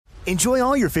Enjoy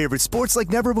all your favorite sports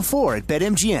like never before at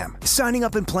BetMGM. Signing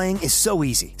up and playing is so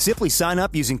easy. Simply sign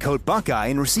up using code Buckeye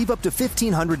and receive up to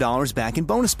 $1,500 back in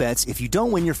bonus bets if you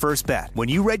don't win your first bet. When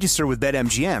you register with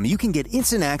BetMGM, you can get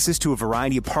instant access to a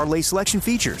variety of parlay selection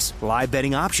features, live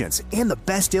betting options, and the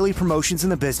best daily promotions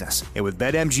in the business. And with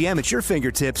BetMGM at your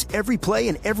fingertips, every play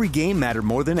and every game matter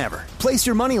more than ever. Place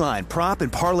your moneyline, prop,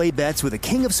 and parlay bets with the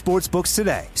king of sportsbooks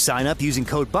today. Sign up using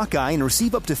code Buckeye and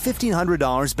receive up to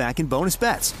 $1,500 back in bonus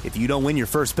bets if you don't win your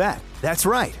first bet. That's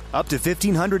right, up to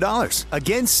 $1,500.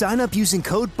 Again, sign up using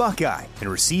code Buckeye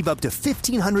and receive up to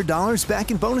 $1,500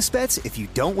 back in bonus bets if you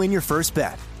don't win your first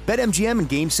bet. BetMGM and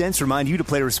GameSense remind you to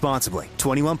play responsibly.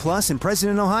 21 plus and present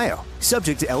in Ohio.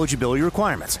 Subject to eligibility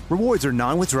requirements. Rewards are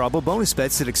non-withdrawable bonus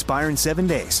bets that expire in 7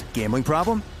 days. Gambling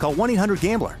problem? Call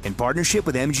 1-800-GAMBLER in partnership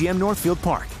with MGM Northfield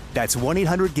Park. That's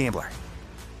 1-800-GAMBLER.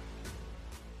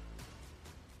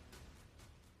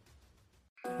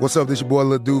 What's up, this your boy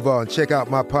Lil Duval, and check out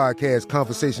my podcast,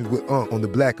 Conversations with Unc, on the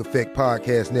Black Effect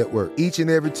Podcast Network. Each and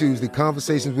every Tuesday,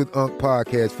 Conversations with Unc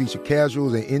podcast feature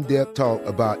casuals and in-depth talk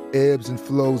about ebbs and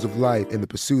flows of life and the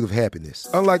pursuit of happiness.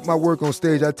 Unlike my work on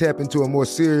stage, I tap into a more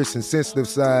serious and sensitive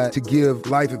side to give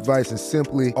life advice and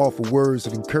simply offer words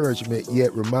of encouragement,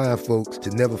 yet remind folks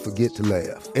to never forget to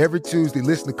laugh. Every Tuesday,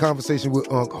 listen to Conversation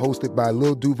with Unc, hosted by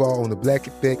Lil Duval on the Black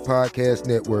Effect Podcast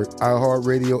Network,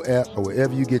 iHeartRadio app, or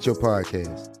wherever you get your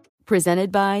podcasts.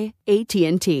 Presented by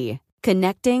AT&T.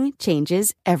 Connecting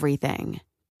changes everything.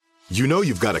 You know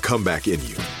you've got a comeback in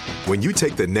you. When you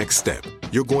take the next step,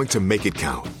 you're going to make it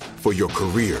count. For your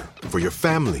career, for your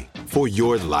family, for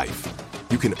your life.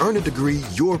 You can earn a degree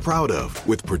you're proud of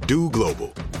with Purdue Global.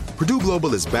 Purdue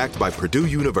Global is backed by Purdue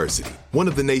University, one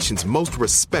of the nation's most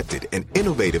respected and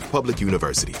innovative public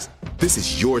universities. This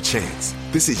is your chance.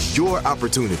 This is your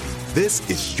opportunity. This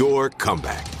is your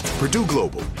comeback. Purdue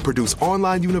Global, Purdue's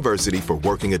online university for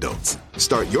working adults.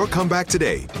 Start your comeback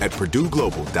today at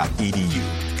purdueglobal.edu.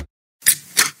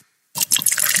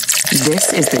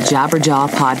 This is the Jabberjaw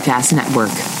Podcast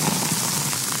Network.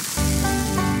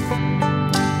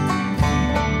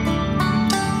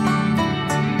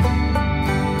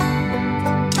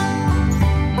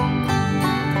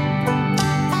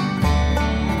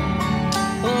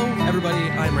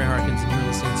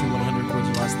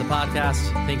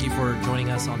 Podcast. Thank you for joining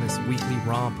us on this weekly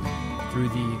romp through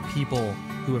the people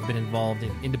who have been involved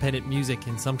in independent music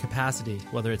in some capacity,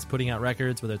 whether it's putting out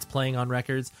records, whether it's playing on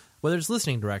records, whether it's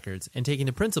listening to records, and taking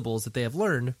the principles that they have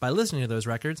learned by listening to those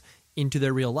records into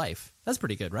their real life. That's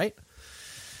pretty good, right?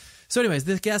 So anyways,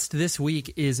 the guest this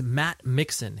week is Matt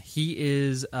Mixon. He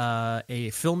is a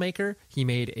filmmaker. He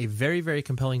made a very, very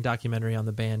compelling documentary on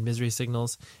the band Misery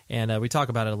Signals, and we talk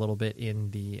about it a little bit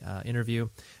in the interview.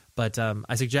 But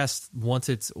I suggest once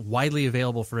it's widely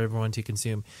available for everyone to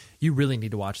consume, you really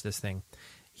need to watch this thing.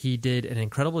 He did an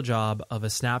incredible job of a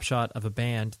snapshot of a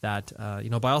band that,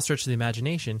 by all stretches of the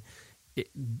imagination, it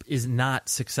is not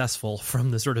successful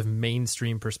from the sort of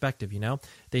mainstream perspective.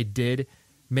 They did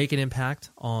make an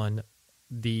impact on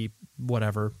the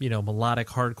melodic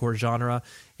hardcore genre,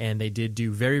 and they did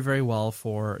do very, very well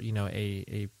for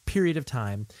a period of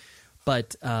time.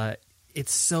 But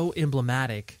it's so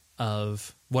emblematic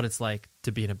of what it's like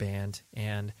to be in a band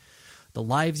and the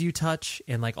lives you touch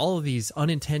and like all of these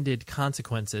unintended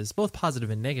consequences, both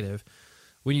positive and negative,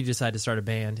 when you decide to start a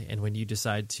band and when you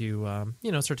decide to,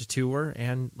 start to tour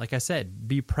and, like I said,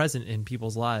 be present in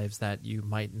people's lives that you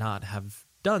might not have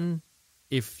done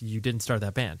if you didn't start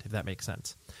that band, if that makes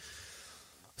sense.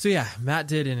 So yeah, Matt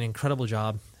did an incredible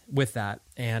job with that,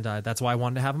 and that's why I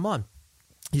wanted to have him on.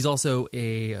 He's also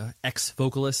a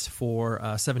ex-vocalist for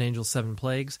Seven Angels, Seven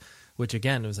Plagues, which,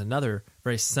 again, was another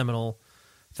very seminal,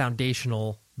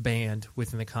 foundational band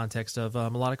within the context of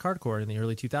melodic hardcore in the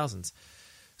early 2000s.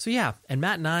 So, yeah, and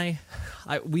Matt and I,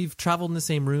 we've traveled in the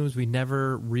same rooms. We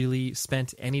never really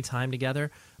spent any time together.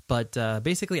 But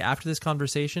basically, after this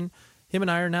conversation, him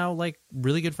and I are now, like,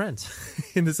 really good friends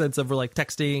in the sense of we're, like,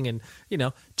 texting and,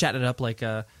 chatting it up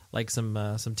like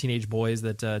some teenage boys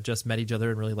that just met each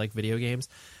other and really like video games.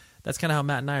 That's kind of how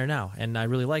Matt and I are now, and I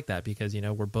really like that because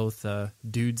we're both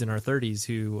dudes in our 30s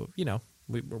who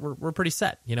we're pretty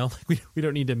set. We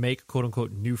don't need to make quote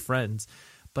unquote new friends,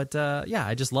 but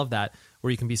I just love that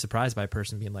where you can be surprised by a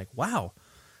person being like, wow,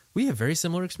 we have very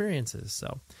similar experiences.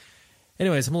 So,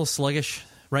 anyways, I'm a little sluggish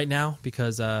right now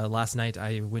because last night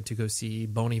I went to go see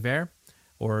Bon Iver,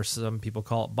 or some people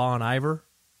call it Bon Iver.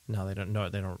 No, they don't know.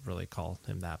 They don't really call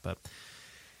him that, but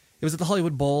it was at the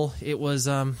Hollywood Bowl. It was,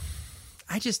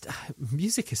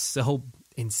 music is so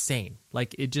insane.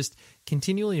 Like, it just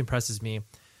continually impresses me.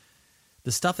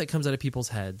 The stuff that comes out of people's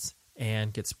heads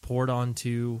and gets poured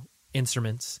onto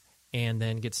instruments and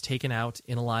then gets taken out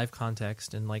in a live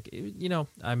context. And like, you know,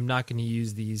 I'm not going to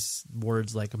use these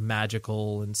words like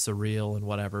magical and surreal and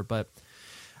whatever, but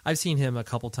I've seen him a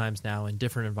couple times now in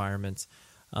different environments.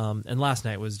 And last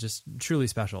night was just truly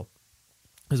special.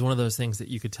 It was one of those things that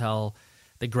you could tell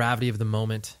the gravity of the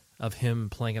moment of him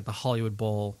playing at the Hollywood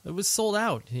Bowl. It was sold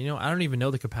out. You know, I don't even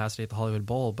know the capacity at the Hollywood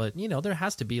Bowl, but, you know, there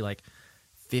has to be like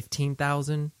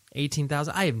 15,000,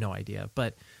 18,000. I have no idea,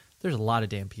 but there's a lot of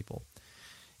damn people.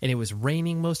 And it was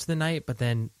raining most of the night, but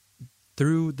then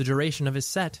through the duration of his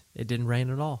set, it didn't rain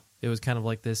at all. It was kind of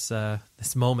like this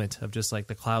this moment of just like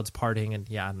the clouds parting, and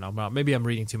yeah, I don't know, maybe I'm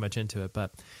reading too much into it,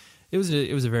 but it was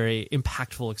a very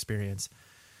impactful experience.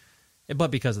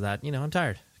 But because of that, you know, I'm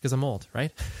tired because I'm old,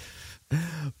 right?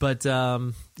 But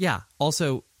yeah,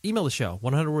 also email the show,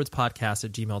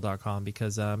 100wordspodcast@gmail.com,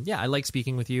 because yeah, I like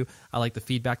speaking with you. I like the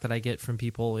feedback that I get from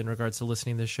people in regards to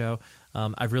listening to this show.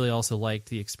 I've really also liked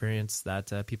the experience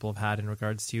that people have had in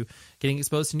regards to getting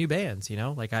exposed to new bands. You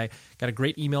know, like I got a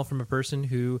great email from a person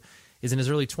who is in his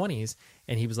early 20s,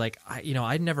 and he was like,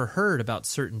 I'd never heard about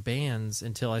certain bands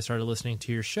until I started listening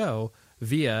to your show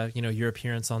via, you know, your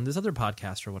appearance on this other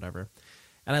podcast or whatever.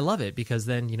 And I love it because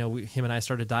then, you know, him and I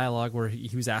started a dialogue where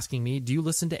he was asking me, do you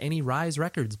listen to any Rise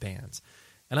Records bands?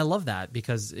 And I love that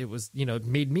because it was, you know, it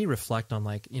made me reflect on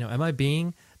like, you know, am I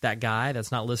being that guy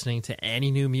that's not listening to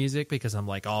any new music because I'm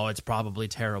like, oh, it's probably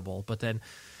terrible. But then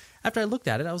after I looked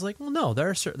at it, I was like, well, no, there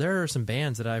are some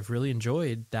bands that I've really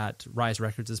enjoyed that Rise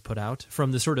Records has put out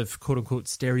from the sort of quote unquote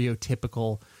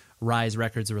stereotypical Rise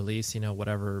Records release, you know,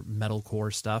 whatever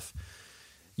metalcore stuff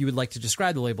you would like to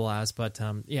describe the label as. But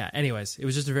yeah, anyways, it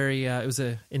was just a very it was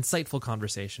a insightful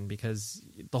conversation, because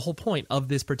the whole point of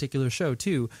this particular show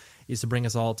too is to bring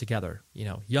us all together, you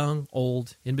know, young,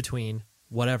 old, in between,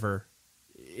 whatever.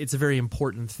 It's a very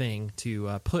important thing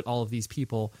to put all of these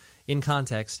people in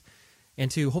context and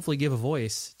to hopefully give a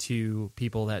voice to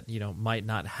people that, you know, might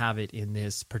not have it in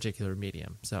this particular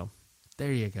medium. So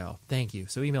there you go. Thank you.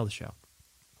 So email the show.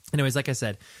 Anyways, like I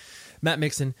said, Matt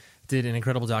Mixon did an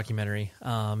incredible documentary,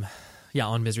 on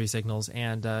Misery Signals,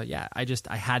 and yeah, I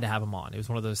had to have him on. It was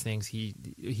one of those things.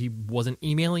 He wasn't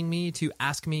emailing me to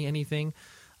ask me anything.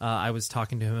 I was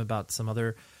talking to him about some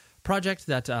other project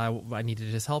that I needed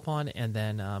his help on, and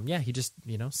then yeah, he just,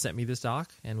 you know, sent me this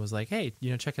doc and was like, hey,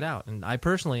 you know, check it out. And I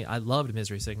loved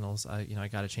Misery Signals. I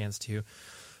got a chance to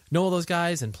know all those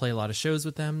guys and play a lot of shows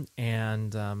with them,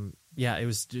 and yeah, it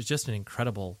was just an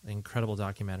incredible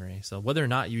documentary. So whether or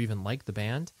not you even like the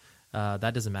band,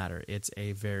 that doesn't matter. It's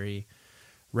a very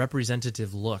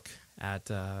representative look at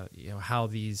you know, how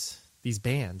these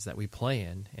bands that we play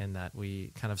in and that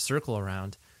we kind of circle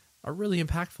around are really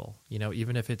impactful. You know,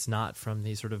 even if it's not from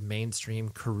the sort of mainstream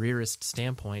careerist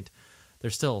standpoint,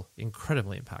 they're still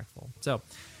incredibly impactful. So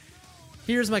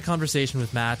here's my conversation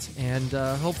with Matt, and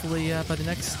hopefully by the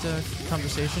next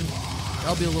conversation,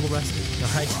 I'll be a little rested. All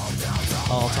right?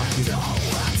 I'll talk to you then.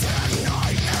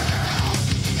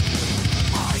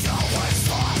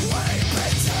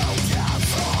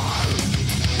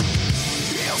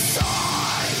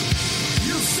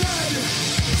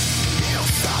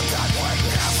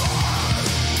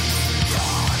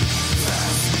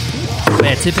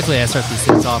 Man, typically I start these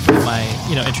things off with my,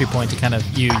 you know, entry point to kind of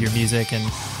your music and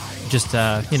just,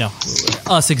 you know,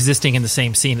 us existing in the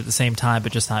same scene at the same time,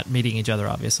 but just not meeting each other,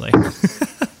 obviously.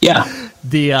 Yeah.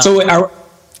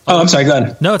 I'm sorry, go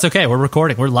ahead. No, it's okay. We're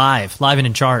recording. We're live and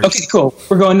in charge. Okay, cool.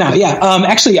 We're going now. Yeah.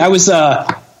 Actually, I was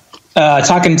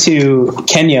talking to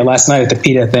Kenya last night at the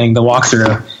PETA thing, the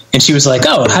walkthrough, and she was like,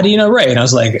 oh, how do you know Ray? And I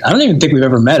was like, I don't even think we've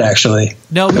ever met, actually.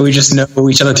 No. We just know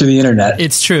each other through the internet.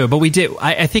 It's true, but we did.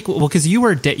 I think, well, because you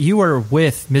were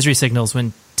with Misery Signals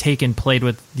when Taken played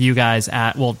with you guys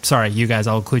at, well, sorry, you guys,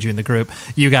 I'll include you in the group,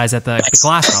 you guys at the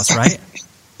Glass House, right?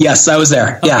 Yes, I was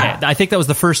there. Okay. Yeah. I think that was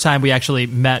the first time we actually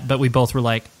met, but we both were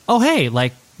like, oh, hey,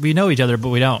 like, we know each other, but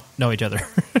we don't know each other.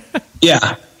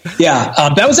 Yeah.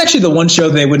 Yeah. That was actually the one show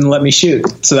they wouldn't let me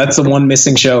shoot. So that's the one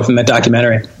missing show from that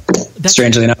documentary,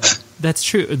 strangely enough. That's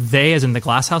true. They, as in the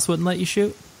Glass House, wouldn't let you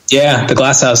shoot? Yeah, the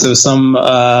Glass House. It was some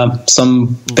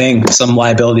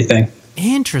liability thing.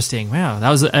 Interesting. Wow.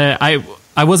 That was,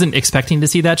 I wasn't expecting to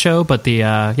see that show, but it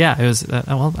was,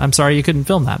 well, I'm sorry you couldn't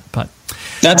film that, but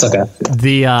that's okay.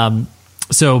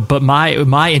 But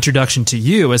my introduction to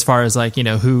you, as far as like, you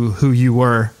know, who you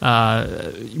were,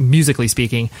 musically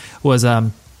speaking, was,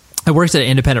 I worked at an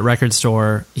independent record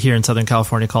store here in Southern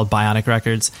California called Bionic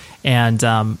Records. And,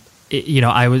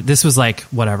 this was like,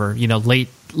 whatever, you know, late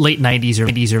 90s or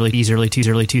early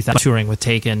 2000s touring with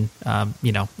Taken.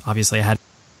 Obviously I had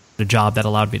a job that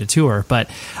allowed me to tour, but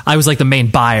I was like the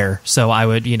main buyer. So I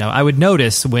would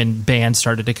notice when bands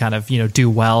started to kind of, do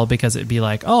well, because it'd be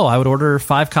like, oh, I would order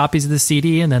 5 copies of the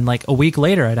CD, and then like a week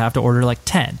later I'd have to order like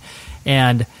 10.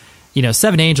 And,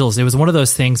 Seven Angels, it was one of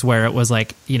those things where it was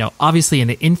like, obviously in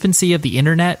the infancy of the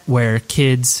internet, where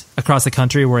kids across the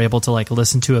country were able to like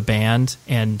listen to a band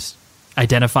and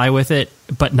identify with it,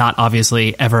 but not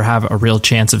obviously ever have a real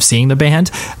chance of seeing the band.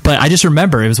 But I just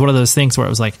remember it was one of those things where it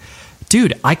was like,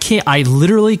 dude, I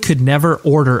literally could never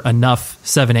order enough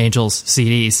Seven Angels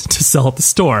CDs to sell at the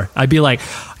store. I'd be like,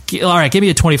 all right, give me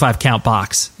a 25 count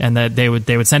box, and that they would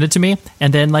send it to me,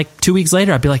 and then like 2 weeks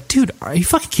later I'd be like, dude, are you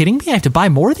fucking kidding me? I have to buy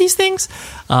more of these things.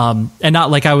 And not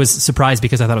like I was surprised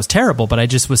because I thought it was terrible, but I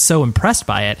just was so impressed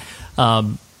by it.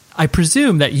 I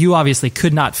presume that you obviously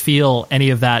could not feel any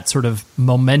of that sort of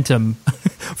momentum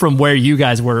from where you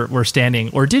guys were standing,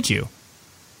 or did you?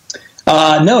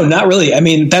 No, not really. I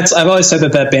mean, I've always said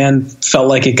that band felt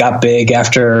like it got big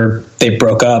after they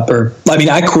broke up,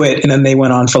 I quit and then they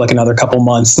went on for like another couple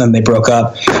months, and then they broke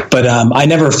up. But I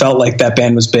never felt like that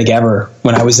band was big ever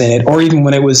when I was in it, or even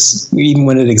when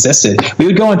it existed. We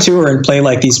would go on tour and play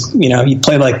like these, you'd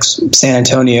play like San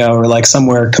Antonio or like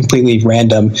somewhere completely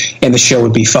random, and the show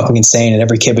would be fucking insane and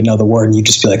every kid would know the word, and you'd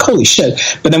just be like, holy shit.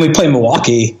 But then we play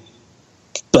Milwaukee,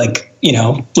 like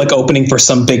opening for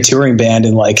some big touring band,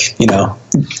 and like,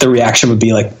 the reaction would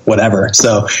be like, whatever.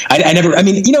 So I never,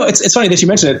 it's funny that you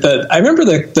mentioned it. I remember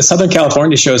the Southern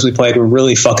California shows we played were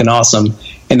really fucking awesome,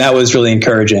 and that was really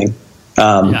encouraging.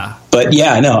 But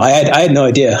yeah, no, I had no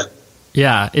idea.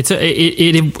 Yeah.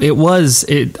 It was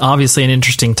obviously an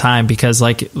interesting time, because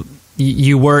like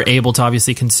you were able to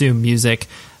obviously consume music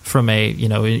from an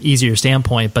easier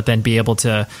standpoint, but then be able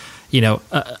to,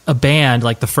 a band,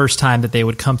 like the first time that they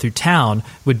would come through town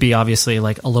would be obviously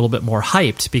like a little bit more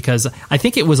hyped, because I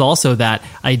think it was also that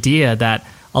idea that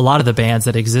a lot of the bands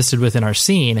that existed within our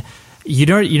scene, you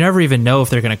never even know if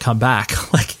they're going to come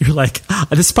back. Like, you're like,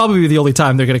 this is probably the only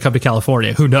time they're going to come to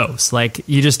California. Who knows? Like,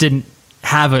 you just didn't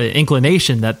have an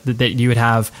inclination that you would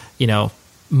have,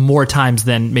 more times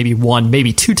than maybe 1,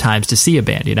 maybe 2 times to see a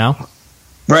band,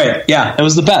 Right. Yeah. It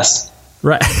was the best.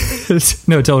 Right.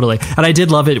 No, totally. And I did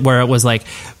love it where it was like,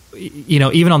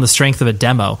 even on the strength of a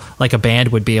demo, like a band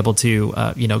would be able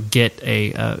to, get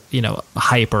a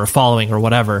hype or a following or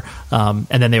whatever. And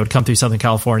then they would come through Southern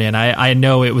California. And I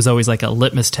know it was always like a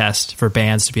litmus test for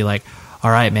bands to be like, all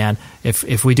right, man,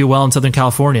 if we do well in Southern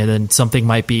California, then something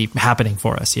might be happening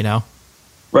for us,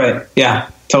 Right. Yeah,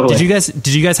 totally.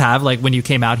 Did you guys have, like, when you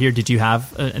came out here, did you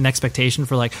have an expectation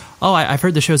for like, oh, I've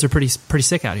heard the shows are pretty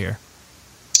sick out here?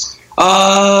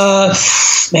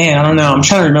 Man, I don't know. I'm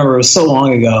trying to remember. It was so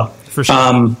long ago. For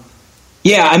sure.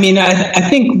 Yeah, I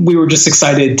think we were just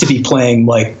excited to be playing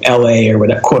like LA or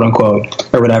whatever, quote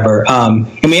unquote, or whatever. And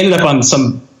we ended up on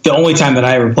the only time that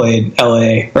I ever played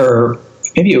LA, or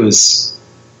maybe it was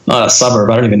a suburb,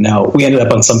 I don't even know. We ended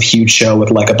up on some huge show with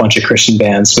like a bunch of Christian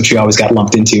bands, which we always got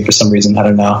lumped into for some reason. I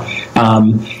don't know.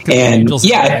 And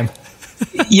yeah.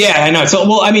 Yeah, I know. So,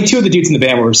 2 of the dudes in the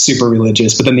band were super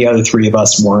religious, but then the other 3 of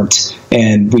us weren't,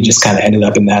 and we just kind of ended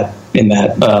up in that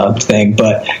thing.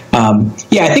 But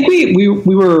yeah, I think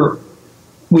we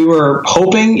were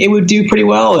hoping it would do pretty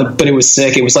well, but it was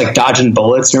sick. It was like Dodging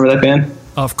Bullets. Remember that band?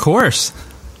 Of course.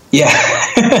 Yeah,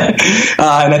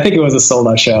 and I think it was a sold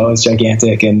out show. It was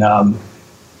gigantic, and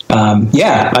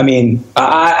yeah,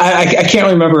 I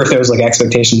can't remember if there was like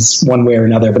expectations one way or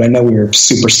another, but I know we were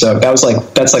super stoked. That's like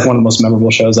one of the most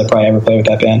memorable shows I probably ever played with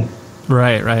that band.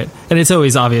 Right. And it's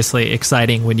always obviously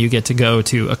exciting when you get to go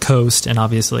to a coast and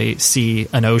obviously see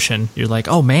an ocean. You're like,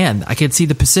 oh man, I could see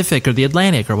the Pacific or the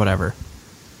Atlantic or whatever.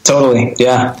 Totally.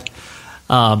 Yeah.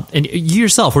 And you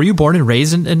yourself, were you born and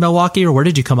raised in Milwaukee, or where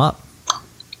did you come up?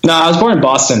 No, I was born in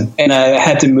Boston, and I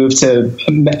had to move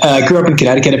I grew up in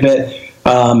Connecticut a bit.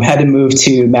 Had to move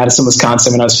to Madison,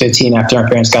 Wisconsin when I was 15 after my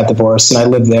parents got divorced, and I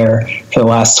lived there for the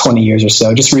last 20 years or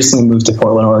so. Just recently moved to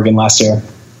Portland, Oregon last year.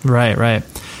 Right.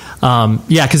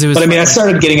 Yeah, because it was. But I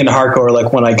started getting into hardcore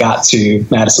like when I got to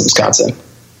Madison, Wisconsin.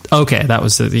 Okay, that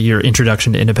was your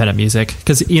introduction to independent music.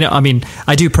 Because,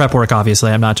 I do prep work, obviously.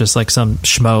 I'm not just like some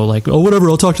schmo, like, oh, whatever,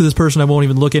 I'll talk to this person. I won't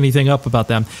even look anything up about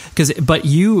them. But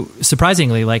you,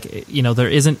 surprisingly, like, there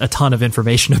isn't a ton of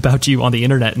information about you on the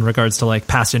internet in regards to like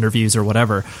past interviews or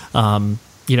whatever.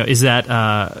 Is that,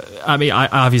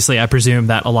 I presume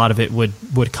that a lot of it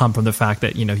would come from the fact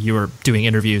that, you were doing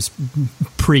interviews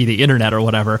pre the internet or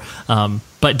whatever.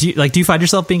 But do you find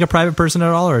yourself being a private person at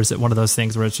all? Or is it one of those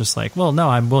things where it's just like, well, no,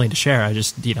 I'm willing to share. I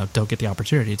just, don't get the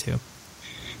opportunity to.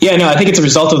 Yeah, no, I think it's a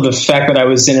result of the fact that I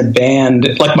was in a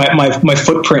band. Like my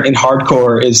footprint in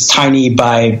hardcore is tiny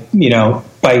by,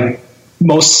 by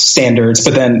most standards.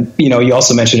 But then, you know, you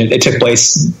also mentioned it took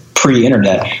place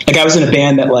pre-internet. Like I was in a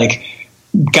band that like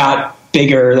got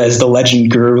bigger as the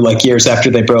legend grew, like years after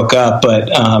they broke up. But,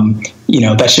 you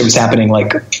know, that shit was happening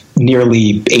like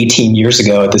nearly 18 years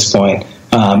ago at this point.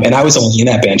 And I was only in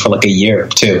that band for like a year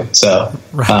too. So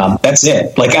that's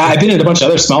it. Like I've been in a bunch of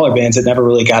other smaller bands that never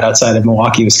really got outside of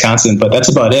Milwaukee, Wisconsin, but that's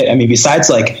about it. I mean, besides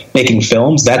like making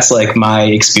films, that's like my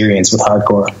experience with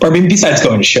hardcore. Or I mean, besides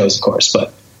going to shows, of course,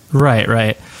 but.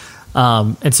 Right.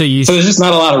 And so there's just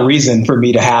not a lot of reason for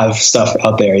me to have stuff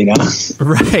out there, you know?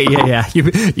 Right. Yeah.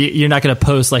 You're not going to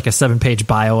post like a 7-page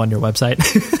bio on your website.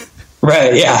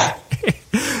 Right. Yeah.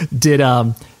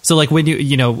 So like when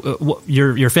you know,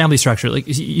 your family structure, like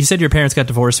you said your parents got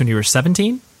divorced when you were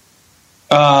 17?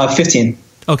 15.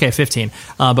 Okay, 15.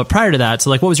 But prior to that, so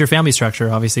like what was your family structure?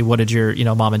 Obviously, what did your, you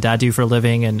know, mom and dad do for a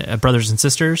living, and brothers and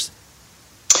sisters?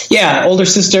 Yeah, older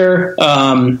sister,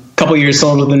 couple years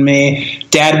older than me.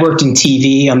 Dad worked in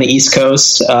TV on the East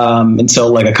Coast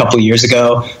until like a couple years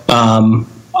ago.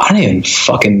 I don't even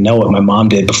fucking know what my mom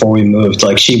did before we moved.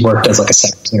 Like she worked as like a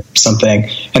secretary or something.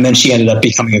 And then she ended up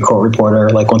becoming a court reporter,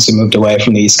 like once we moved away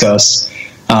from the East Coast.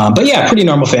 But yeah, pretty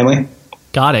normal family.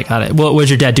 Got it. What did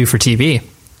your dad do for TV?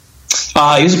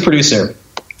 He was a producer.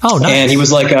 Oh, nice. And he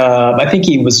was like, I think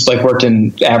he was like worked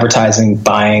in advertising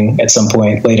buying at some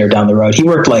point later down the road. He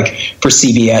worked like for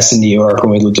CBS in New York when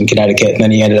we lived in Connecticut. And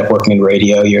then he ended up working in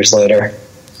radio years later.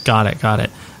 Got it.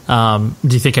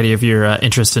 Do you think any of your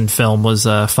interest in film was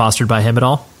fostered by him at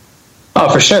all? Oh,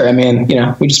 for sure. I mean, you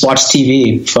know, we just watch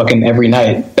TV fucking every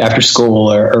night after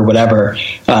school or whatever.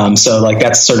 So like,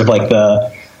 that's sort of like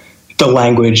the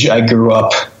language I grew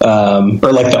up,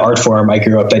 or like the art form I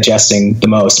grew up digesting the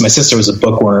most. My sister was a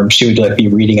bookworm. She would like be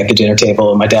reading at the dinner table,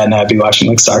 and my dad and I would be watching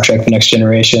like Star Trek: The Next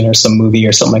Generation or some movie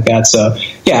or something like that. So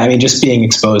yeah, I mean, just being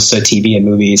exposed to TV and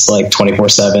movies like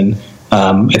 24/7,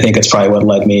 I think that's probably what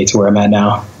led me to where I'm at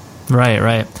now.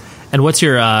 Right. And what's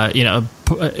your,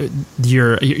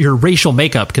 your racial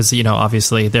makeup? Because, you know,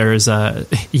 obviously there's,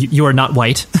 you are not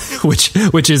white,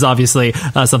 which is obviously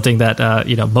something that,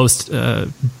 you know, most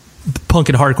punk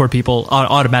and hardcore people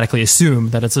automatically assume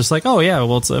that it's just like, oh yeah,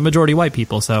 well, it's a majority white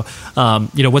people. So,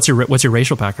 you know, what's your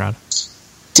racial background?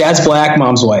 Dad's black,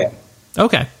 mom's white.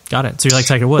 Okay, got it. So you're like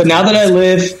Tiger Woods. But now that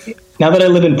I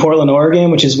live in Portland, Oregon,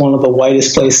 which is one of the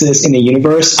whitest places in the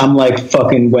universe, I'm like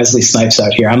fucking Wesley Snipes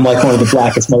out here. I'm like one of the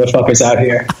blackest motherfuckers out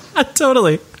here.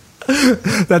 Totally.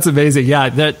 That's amazing. Yeah,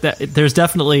 there's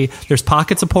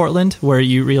pockets of Portland where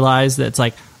you realize that it's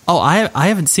like, oh, I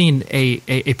haven't seen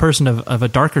a person of a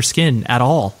darker skin at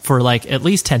all for like at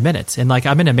least 10 minutes. And like,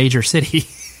 I'm in a major city.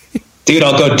 Dude,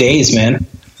 I'll go days, man.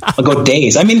 I'll go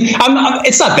days. I mean,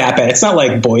 it's not that bad. It's not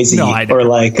like Boise or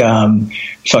like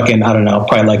fucking, I don't know,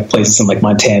 probably like places in like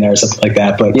Montana or something like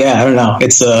that. But yeah, I don't know.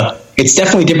 It's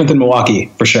definitely different than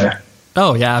Milwaukee for sure.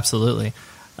 Oh yeah, absolutely.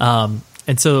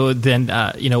 And so then,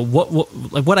 you know,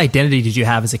 what identity did you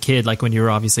have as a kid? Like when you were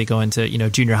obviously going to, you know,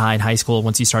 junior high and high school,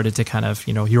 once you started to kind of,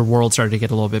 you know, your world started to get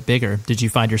a little bit bigger. Did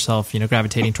you find yourself, you know,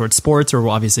 gravitating towards sports, or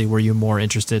obviously were you more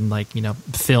interested in like, you know,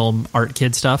 film, art,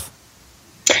 kid stuff?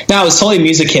 No, I was totally a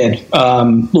music kid.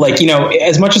 Like, you know,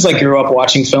 as much as I grew up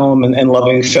watching film and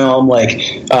loving film, like,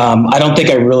 I don't think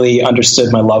I really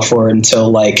understood my love for it until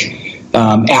like,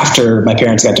 after my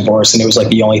parents got divorced, and it was like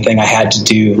the only thing I had to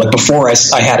do. Like before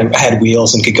I had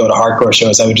wheels and could go to hardcore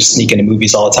shows, I would just sneak into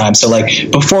movies all the time. So like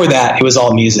before that, it was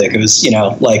all music. It was, you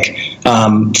know, like,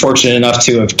 fortunate enough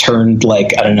to have turned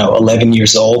like, I don't know, 11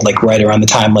 years old, like right around the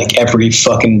time, like every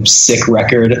fucking sick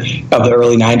record of the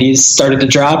early 90s started to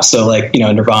drop. So like, you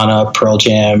know, Nirvana, Pearl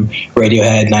Jam,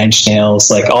 Radiohead, Nine Inch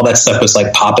Nails, like all that stuff was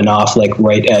like popping off, like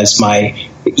right as my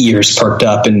ears perked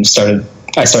up and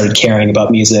I started caring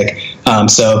about music.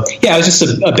 So yeah, I was just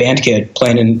a band kid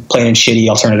playing in shitty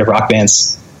alternative rock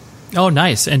bands. Oh,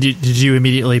 nice. And did you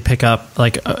immediately pick up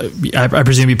like, I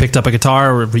presume you picked up a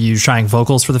guitar, or were you trying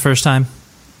vocals for the first time?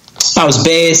 I was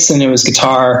bass and it was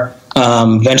guitar.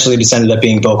 Eventually just ended up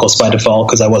being vocals by default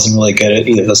because I wasn't really good at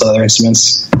either of those other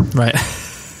instruments. Right.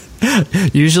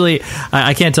 Usually,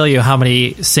 I can't tell you how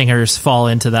many singers fall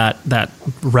into that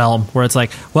realm where it's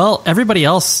like, well, everybody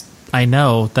else I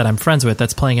know that I'm friends with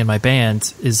that's playing in my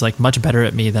band is like much better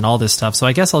at me than all this stuff. So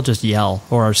I guess I'll just yell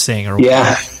or sing or whatever.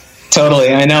 Yeah,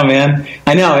 totally. I know, man.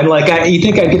 I know. And like, you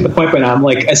think I get the point by now. I'm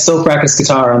like, I still practice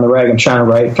guitar on the reg. I'm trying to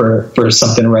write for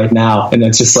something right now. And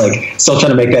it's just like, still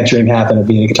trying to make that dream happen of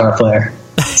being a guitar player.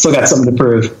 Still got something to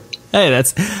prove. Hey,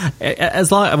 that's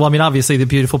well, I mean, obviously the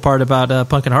beautiful part about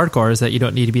punk and hardcore is that you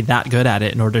don't need to be that good at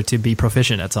it in order to be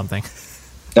proficient at something.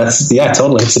 Yeah,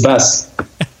 totally. It's the best.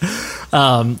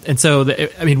 And so,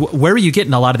 where were you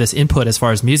getting a lot of this input as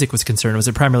far as music was concerned? Was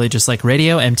it primarily just like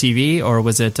radio, MTV, or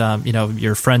was it,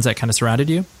 your friends that kind of surrounded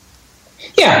you?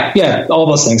 Yeah, all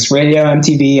those things: radio,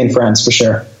 MTV, and friends for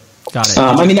sure. Got it.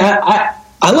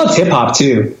 I love hip hop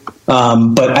too,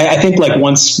 but I think like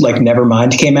once like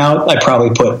Nevermind came out, I probably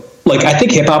put like I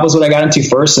think hip hop was what I got into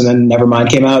first, and then Nevermind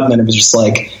came out, and then it was just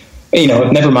like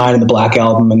Nevermind and the Black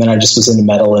Album, and then I just was into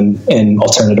metal and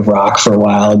alternative rock for a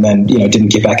while, and then didn't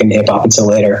get back into hip hop until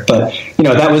later. But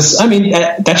that was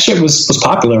that shit was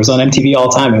popular. It was on MTV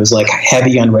all the time. It was like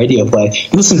heavy on radio play. You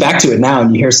listen back to it now,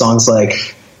 and you hear songs like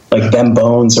Them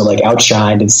Bones or like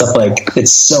Outshined and stuff like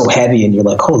it's so heavy, and you're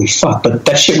like, holy fuck! But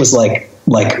that shit was like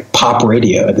pop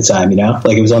radio at the time,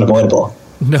 like it was unavoidable.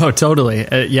 No, totally.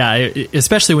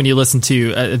 Especially when you listen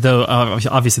to, though,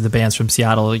 obviously the bands from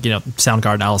Seattle,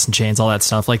 Soundgarden, Alice in Chains, all that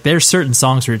stuff. Like, there's certain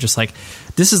songs where you're just like,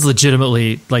 this is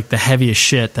legitimately like the heaviest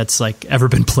shit that's like ever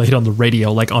been played on the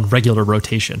radio, like on regular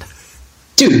rotation.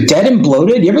 Dude, Dead and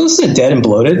Bloated. You ever listen to Dead and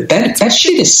Bloated? That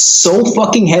shit is so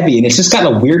fucking heavy, and it's just got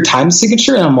a weird time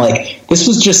signature. And I'm like, this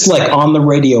was just like on the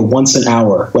radio once an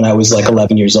hour when I was like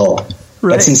 11 years old.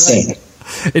 Right, that's insane. Right.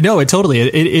 No, it totally.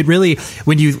 It really,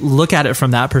 when you look at it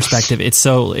from that perspective,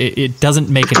 it doesn't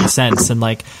make any sense. And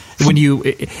like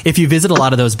if you visit a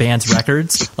lot of those bands'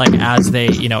 records, like as they,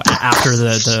 after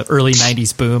the early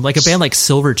 90s boom, like a band like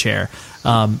Silverchair,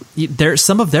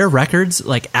 some of their records,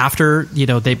 like after,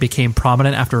 they became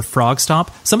prominent after Frog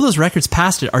Stomp, some of those records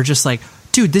past it are just like,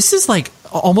 dude, this is like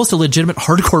almost a legitimate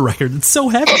hardcore record. It's so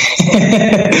heavy.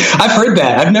 I've heard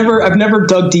that. I've never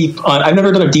done a deep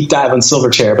dive on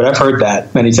Silverchair, but I've heard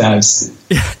that many times.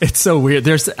 Yeah, it's so weird.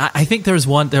 I think there was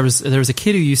a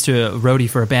kid who used to roadie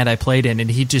for a band I played in, and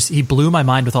he blew my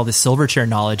mind with all this Silverchair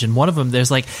knowledge. And one of them,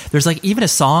 there's like even a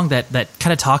song that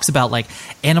kind of talks about like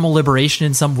animal liberation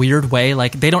in some weird way.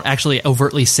 Like they don't actually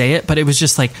overtly say it, but it was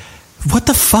just like, what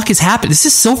the fuck is happening? This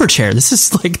is Silverchair. This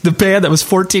is like the band that was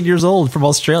 14 years old from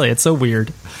Australia. It's so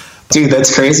weird. Dude,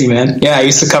 that's crazy, man. Yeah, I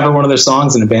used to cover one of their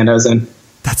songs in a band I was in.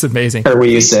 That's amazing. Or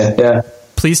we used to, yeah.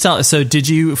 Please tell us, so did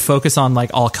you focus on like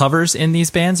all covers in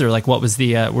these bands, or like what was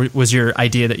was your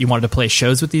idea that you wanted to play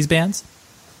shows with these bands?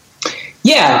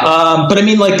 Yeah, but I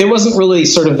mean, like there wasn't really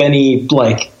sort of any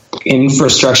like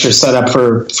infrastructure set up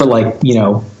for like,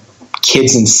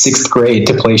 kids in 6th grade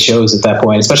to play shows at that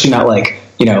point, especially not like,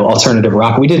 alternative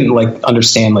rock. We didn't like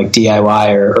understand like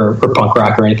DIY or punk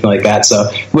rock or anything like that. So,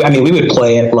 we would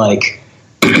play it like,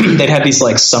 they'd have these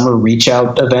like summer reach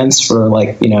out events for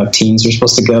like, teens were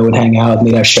supposed to go and hang out, and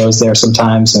they'd have shows there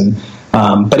sometimes. And,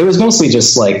 but it was mostly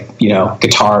just like,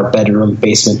 guitar, bedroom,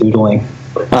 basement doodling.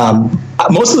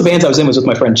 Most of the bands I was in was with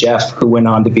my friend Jeff, who went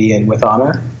on to be in With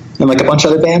Honor and like a bunch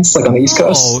of other bands like on the East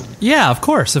Coast. Oh yeah, of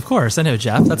course. I know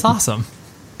Jeff. That's awesome.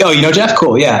 Oh, you know Jeff?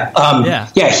 Cool, yeah.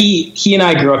 He and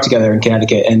I grew up together in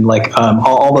Connecticut, and like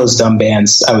all those dumb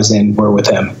bands I was in were with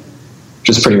him, which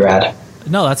is pretty rad.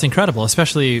 No, that's incredible,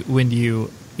 especially when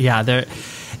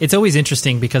it's always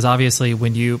interesting because obviously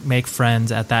when you make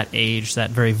friends at that age, that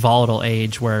very volatile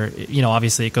age where,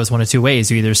 obviously it goes one of two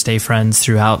ways. You either stay friends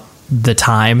throughout the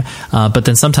time, but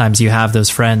then sometimes you have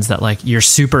those friends that like you're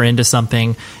super into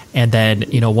something, and then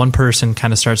one person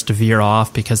kind of starts to veer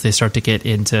off because they start to get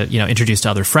into introduced to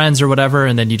other friends or whatever,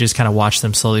 and then you just kind of watch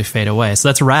them slowly fade away. So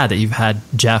that's rad that you've had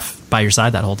Jeff by your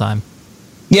side that whole time.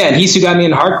 Yeah, and he's who got me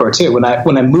into hardcore too. When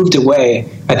I moved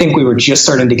away, I think we were just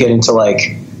starting to get into like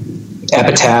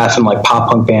Epitaph and like pop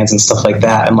punk bands and stuff like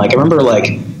that. And like I remember like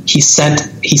he sent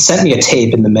me a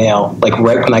tape in the mail like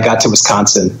right when I got to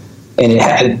Wisconsin, and it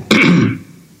had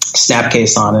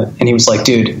Snapcase on it, and he was like,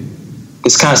 dude,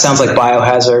 this kind of sounds like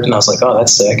Biohazard. And I was like, oh,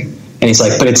 that's sick. And he's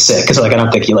like, but it's sick, because like I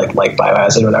don't think he like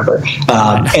Biohazard or whatever.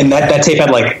 And that tape had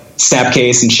like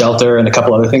Snapcase and Shelter and a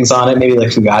couple other things on it, maybe like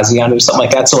Fugazi on it or something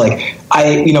like that. So like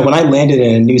when I landed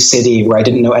in a new city where I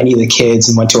didn't know any of the kids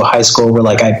and went to a high school where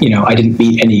like I didn't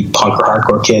meet any punk or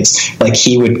hardcore kids, like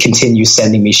he would continue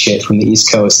sending me shit from the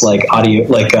East Coast, like audio,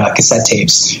 like cassette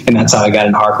tapes, and that's how I got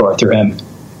into hardcore, through him.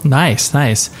 Nice.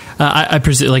 I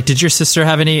presume, like, did your sister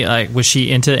have any, like, was she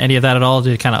into any of that at all?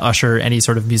 Did it kind of usher any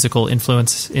sort of musical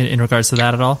influence in regards to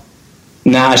that at all?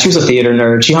 Nah, she was a theater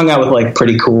nerd. She hung out with like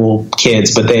pretty cool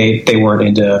kids, but they weren't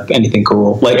into anything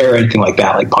cool, like, or anything like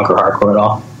that, like punk or hardcore at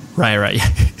all. Right.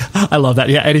 I love that.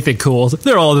 Yeah, anything cool.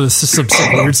 They're all some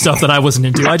weird stuff that I wasn't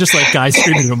into. I just like guys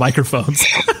screaming into microphones.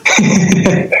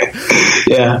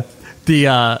 Yeah.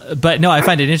 But no, I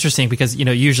find it interesting because,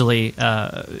 usually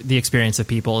the experience of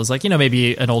people is like,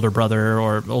 maybe an older brother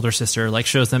or older sister like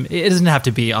shows them. It doesn't have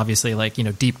to be obviously like,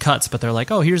 deep cuts, but they're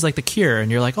like, oh, here's like The Cure.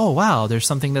 And you're like, oh, wow, there's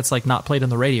something that's like not played on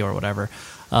the radio or whatever.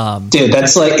 Dude,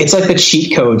 that's like, it's like the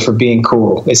cheat code for being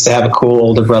cool is to have a cool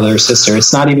older brother or sister.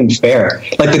 It's not even fair.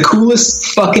 Like the coolest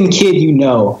fucking kid you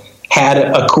know had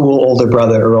a cool older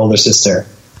brother or older sister.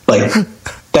 Like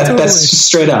that's just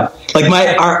straight up. Like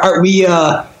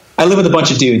I live with a bunch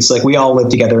of dudes. Like we all live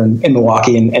together in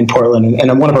Milwaukee and Portland.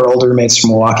 And one of our older roommates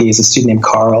from Milwaukee is a student named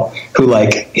Carl, who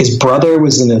like his brother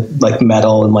was into like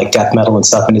metal and like death metal and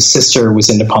stuff, and his sister was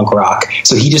into punk rock.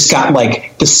 So he just got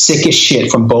like the sickest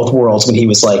shit from both worlds when he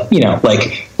was like, you know,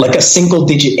 like a single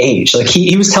digit age. Like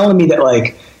he was telling me that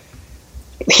like.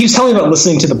 He was telling me about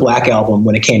listening to the Black Album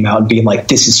when it came out and being like,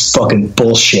 this is fucking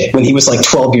bullshit, when he was like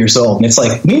 12 years old. And it's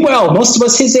like, meanwhile, most of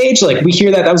us his age, like we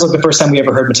hear that. That was like the first time we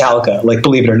ever heard Metallica, like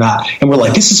believe it or not. And we're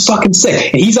like, this is fucking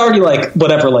sick. And he's already like,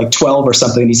 whatever, like 12 or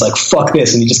something. And he's like, fuck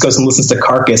this. And he just goes and listens to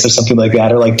Carcass or something like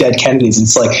that, or like Dead Kennedys. And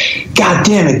it's like, God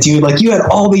damn it, dude. Like you had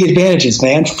all the advantages,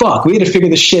 man. Fuck. We had to figure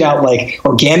this shit out like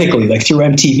organically, like through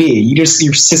MTV. Your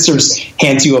sisters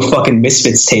hands you a fucking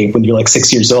Misfits tape when you're like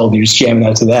 6 years old and you're just jamming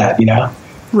out to that, you know?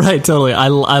 Right, totally. I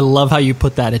love how you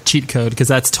put that, a cheat code, because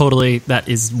that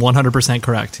is 100%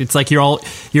 correct. It's like you're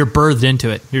birthed into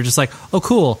it. You're just like, oh,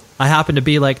 cool. I happen to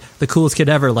be like the coolest kid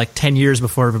ever, like 10 years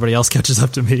before everybody else catches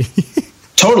up to me.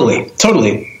 Totally.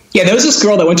 Yeah, there was this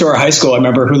girl that went to our high school, I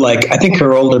remember, who like, I think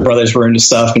her older brothers were into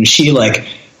stuff, and she like,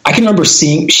 I can remember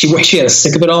seeing, she had a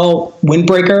Sick of It All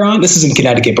windbreaker on. This is in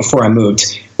Connecticut before I moved,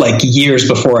 like years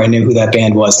before I knew who that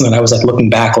band was. And then I was like looking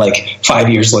back like 5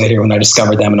 years later when I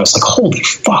discovered them, and I was like, holy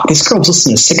fuck, this girl was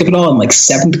listening to Sick of It All in like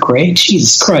 7th grade?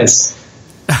 Jesus Christ.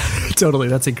 Totally,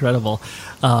 that's incredible.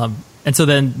 And so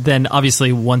then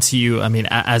obviously once you, I mean,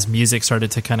 as music started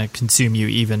to kind of consume you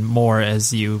even more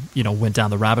as you went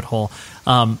down the rabbit hole,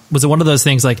 was it one of those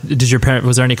things like,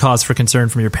 was there any cause for concern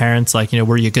from your parents? Like,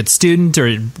 were you a good student,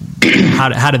 or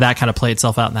how did that kind of play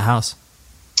itself out in the house?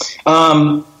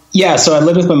 Yeah, so I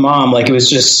lived with my mom. Like it was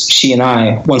just she and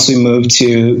I once we moved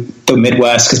to the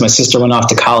Midwest, because my sister went off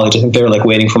to college. I think they were like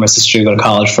waiting for my sister to go to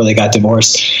college before they got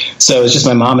divorced. So it was just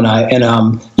my mom and I. And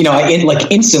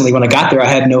like instantly when I got there, I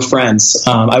had no friends.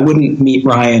 I wouldn't meet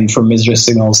Ryan from Misery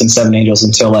Signals and Seven Angels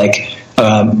until like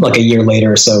a year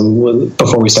later or so,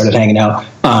 before we started hanging out.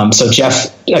 So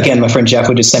Jeff, again, my friend Jeff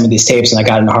would just send me these tapes, and I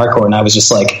got into hardcore, and I was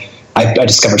just like, I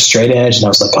discovered straight edge, and I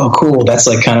was like, oh, cool. That's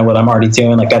like kind of what I'm already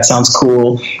doing. Like that sounds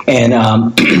cool. And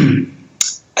I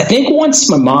think once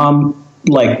my mom,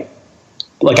 like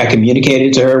I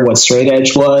communicated to her what straight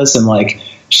edge was, and like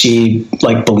she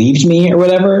like believed me or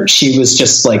whatever, she was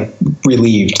just like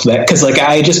relieved that, because like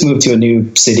I just moved to a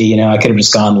new city, I could have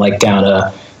just gone like down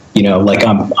a, like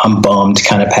I'm bummed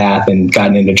kind of path and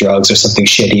gotten into drugs or something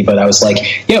shitty. But I was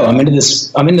like, yo, I'm into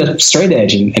straight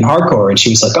edge and hardcore. And she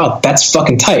was like, oh, that's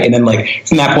fucking tight. And then like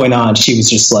from that point on, she was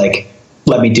just like,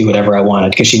 let me do whatever I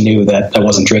wanted, because she knew that I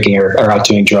wasn't drinking or out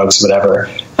doing drugs, whatever.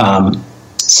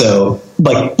 So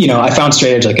like, I found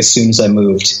straight edge like as soon as I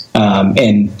moved.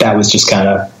 And that was just kind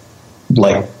of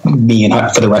like me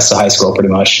and for the rest of high school pretty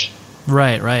much.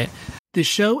 Right. The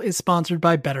show is sponsored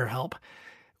by BetterHelp.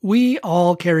 We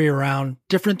all carry around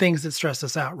different things that stress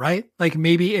us out, right? Like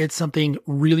maybe it's something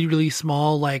really, really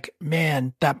small, like,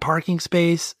 man, that parking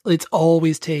space, it's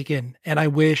always taken. And I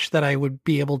wish that I would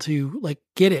be able to like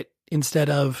get it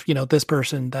instead of, this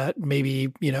person that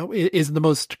maybe, isn't the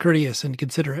most courteous and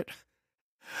considerate.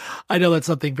 I know that's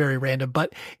something very random,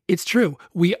 but it's true.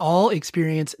 We all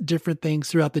experience different things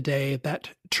throughout the day that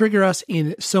trigger us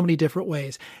in so many different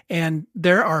ways. And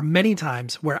there are many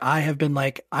times where I have been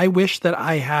like, I wish that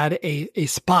I had a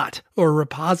spot or a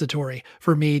repository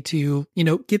for me to,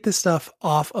 get this stuff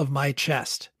off of my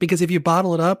chest. Because if you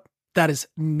bottle it up, that is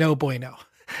no bueno.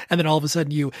 And then all of a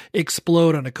sudden you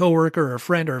explode on a coworker or a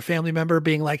friend or a family member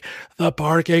being like, the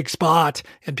parking spot.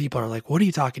 And people are like, what are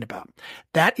you talking about?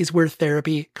 That is where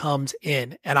therapy comes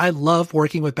in. And I love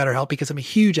working with BetterHelp because I'm a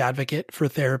huge advocate for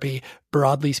therapy,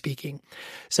 broadly speaking.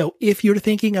 So if you're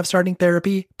thinking of starting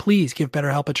therapy, please give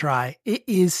BetterHelp a try. It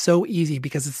is so easy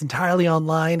because it's entirely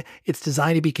online. It's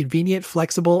designed to be convenient,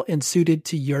 flexible, and suited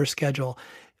to your schedule.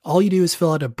 All you do is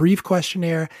fill out a brief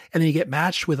questionnaire, and then you get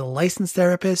matched with a licensed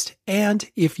therapist. And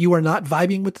if you are not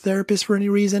vibing with the therapist for any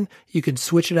reason, you can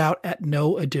switch it out at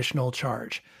no additional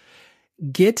charge.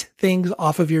 Get things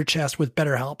off of your chest with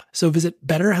BetterHelp. So visit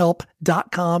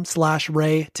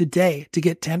betterhelp.com/Ray today to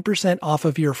get 10% off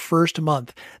of your first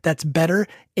month. That's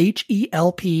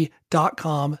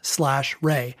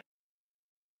betterhelp.com/Ray.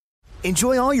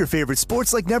 Enjoy all your favorite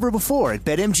sports like never before at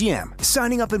BetMGM.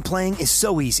 Signing up and playing is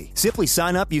so easy. Simply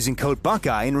sign up using code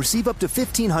Buckeye and receive up to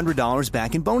 $1,500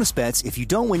 back in bonus bets if you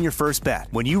don't win your first bet.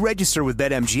 When you register with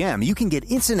BetMGM, you can get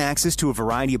instant access to a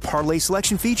variety of parlay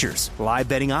selection features, live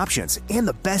betting options, and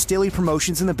the best daily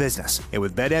promotions in the business. And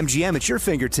with BetMGM at your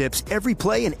fingertips, every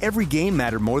play and every game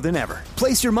matter more than ever.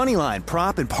 Place your moneyline,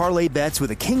 prop, and parlay bets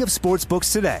with the king of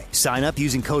sportsbooks today. Sign up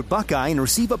using code Buckeye and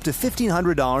receive up to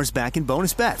 $1,500 back in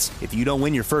bonus bets if you don't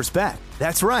win your first bet.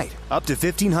 That's right, up to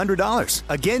 $1,500.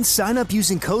 Again, sign up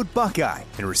using code Buckeye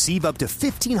and receive up to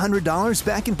 $1,500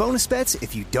 back in bonus bets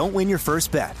if you don't win your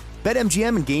first bet.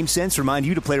 BetMGM and GameSense remind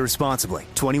you to play responsibly.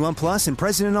 21 plus and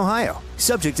present in Ohio.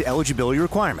 Subject to eligibility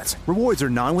requirements. Rewards are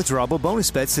non-withdrawable bonus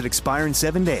bets that expire in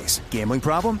 7 days. Gambling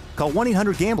problem? Call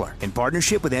 1-800-GAMBLER in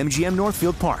partnership with MGM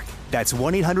Northfield Park. That's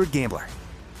 1-800-GAMBLER.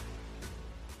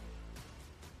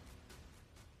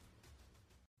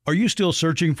 Are you still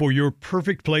searching for your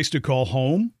perfect place to call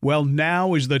home? Well,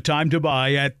 now is the time to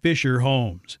buy at Fisher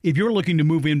Homes. If you're looking to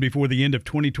move in before the end of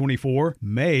 2024,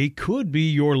 May could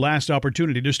be your last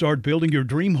opportunity to start building your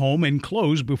dream home and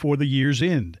close before the year's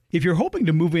end. If you're hoping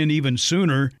to move in even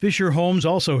sooner, Fisher Homes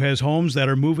also has homes that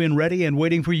are move-in ready and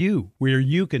waiting for you, where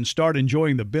you can start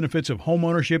enjoying the benefits of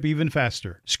homeownership even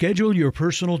faster. Schedule your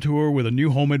personal tour with a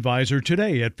new home advisor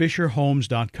today at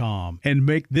FisherHomes.com and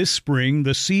make this spring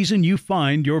the season you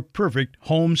find your perfect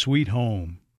home sweet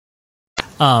home.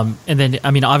 And then, I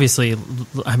mean, obviously,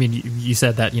 I mean, you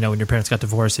said that, you know, when your parents got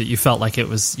divorced, you felt like it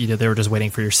was, you know, they were just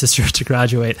waiting for your sister to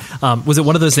graduate. Was it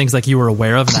one of those things like you were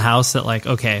aware of in the house that like,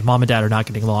 okay, mom and dad are not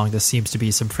getting along. This seems to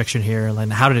be some friction here.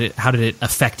 And how did it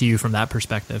affect you from that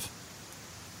perspective?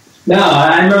 No,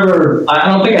 I remember, I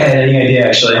don't think I had any idea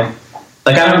actually.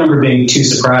 Like, I don't remember being too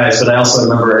surprised, but I also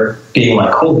remember being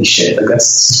like, holy shit, like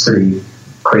this is pretty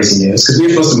crazy news. Because we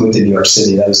were supposed to move to New York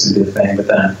City. That was going to be the thing. But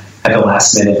then at the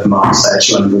last minute, my mom decided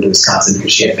she wanted to move to Wisconsin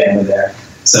because she had family there.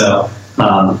 So,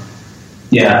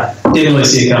 yeah, didn't really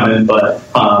see it coming. But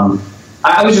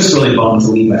I was just really bummed to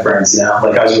leave my friends, you know.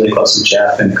 Like, I was really close with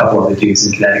Jeff and a couple other dudes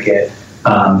in Connecticut.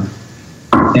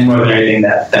 And more than anything,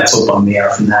 that's what bummed me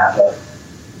out from that.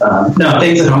 But no,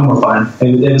 things at home were fine.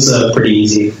 It was pretty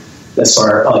easy as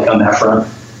far like on that front.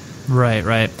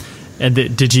 Right. And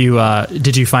did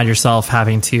you find yourself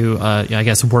having to, I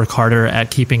guess, work harder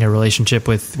at keeping a relationship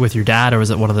with your dad, or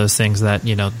was it one of those things that,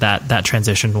 you know, that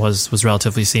transition was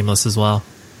relatively seamless as well?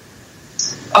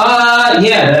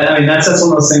 Yeah, I mean, that's one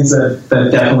of those things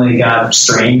that definitely got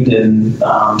strained and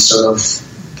sort of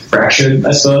fractured,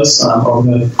 I suppose,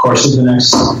 over the course of the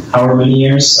next however many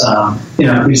years. You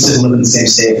know, we just didn't live in the same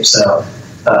state, so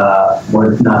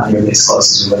we're not nearly as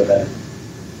close as we would have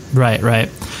been.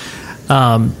 Right.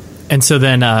 And so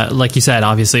then, like you said,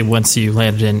 obviously, once you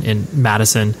landed in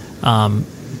Madison,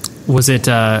 was it?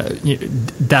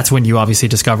 That's when you obviously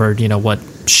discovered, you know, what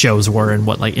shows were and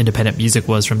what like independent music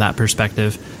was from that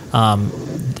perspective.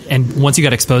 And once you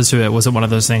got exposed to it, was it one of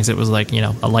those things that was like, you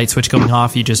know, a light switch going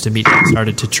off? You just immediately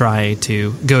started to try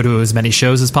to go to as many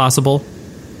shows as possible?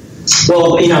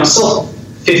 Well, you know, I'm still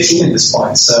 15 at this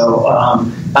point, so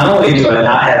not only do I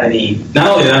not have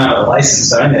a license,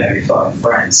 but I didn't have any fucking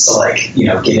friends to, like, you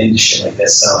know, get into shit like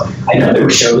this. So I know there were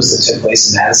shows that took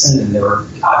place in Madison, and there were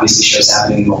obviously shows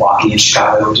happening in Milwaukee and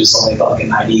Chicago, which is only like a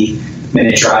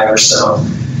 90-minute drive or so.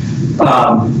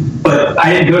 But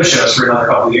I didn't go to shows for another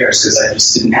couple of years because I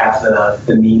just didn't have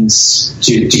the means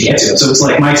to get to it. So it's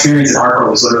like my experience in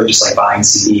hardcore was literally just like buying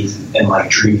CDs and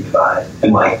like dreaming about it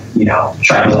and like, you know,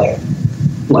 trying to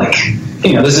like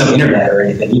you know, there's no internet or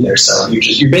anything either, so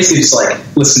you're basically just like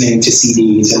listening to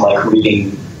CDs and like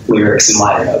reading lyrics and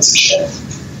liner notes and shit.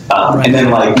 And then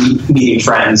like meeting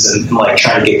friends and like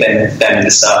trying to get them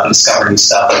into stuff and discovering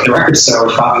stuff. Like the record store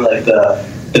was probably like the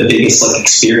biggest like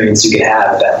experience you could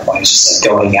have at that point. It's just like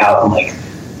going out and like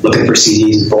looking for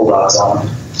CDs with Bulldogs on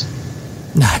them.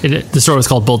 The store was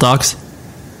called Bulldogs?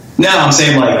 No, I'm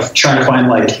saying like trying to find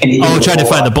like trying to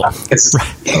find the bull.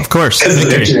 Right. Of course.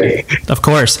 Of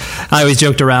course. I always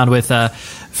joked around with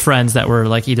friends that were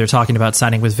like either talking about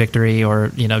signing with Victory or,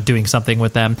 you know, doing something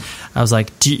with them. I was like,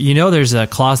 you know, there's a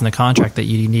clause in the contract that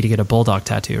you need to get a bulldog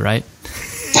tattoo, right?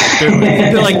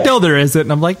 They're like, no, there isn't.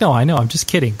 And I'm like, no, I know. I'm just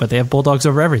kidding. But they have bulldogs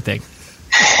over everything.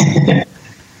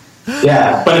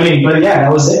 Yeah, but yeah,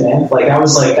 that was it, man. Like, that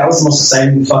was the most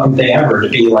exciting fucking thing ever to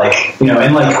be like, you know,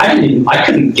 and like, I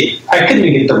couldn't even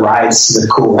get the rides to the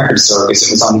cool record store because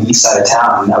it was on the east side of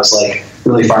town, and that was like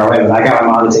really far away. But I got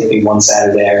my mom to take me one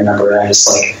Saturday. I remember I just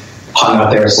like hung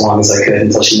out there as long as I could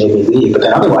until she made me leave. But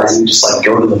then otherwise, you would just like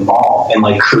go to the mall and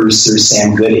like cruise through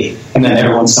Sam Goody, and then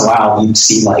every once in a while you'd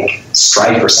see like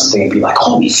Strife or something and be like,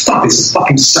 "Holy fuck, this is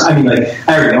fucking Strife!" I mean, like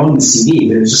I already owned the CD,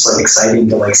 but it was just like exciting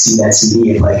to like see that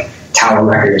CD and like Tower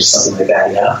Records or something like that,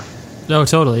 you know? No,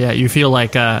 totally. Yeah, you feel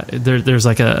like there's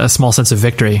like a small sense of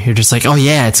victory. You're just like, oh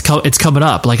yeah, it's coming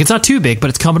up. Like it's not too big, but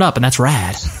it's coming up, and that's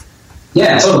rad.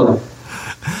 Yeah, totally.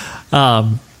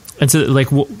 And so like,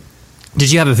 did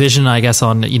you have a vision, I guess,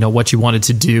 on what you wanted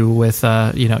to do with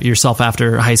yourself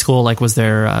after high school? Like, was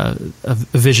there a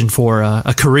vision for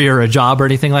a career, or a job, or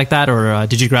anything like that, or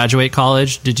did you graduate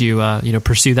college? Did you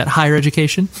pursue that higher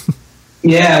education?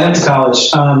 Yeah, I went to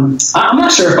college. I'm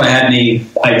not sure if I had any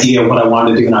idea what I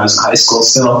wanted to do when I was in high school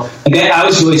still. Like, I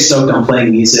was really stoked on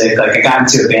playing music. Like, I got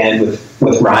into a band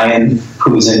with Ryan,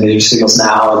 who's in Major Signals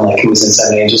now, and like who was in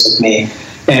Seven Angels with me.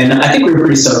 And I think we were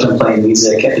pretty stoked on playing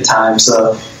music at the time.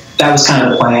 So that was kind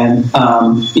of the plan.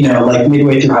 Like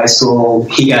midway through high school,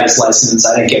 he got his license.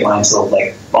 I didn't get mine until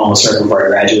like almost right before I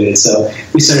graduated. So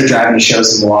we started driving to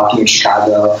shows in Milwaukee and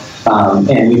Chicago.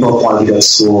 And we both wanted to go to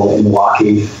school in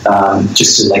Milwaukee,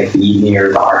 just to like be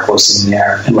near the hardcore scene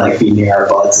there and like be near our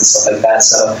buds and stuff like that.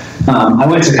 So I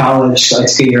went to college. I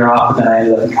took a year off, and then I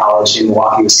ended up in college in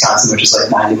Milwaukee, Wisconsin, which is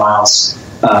like 90 miles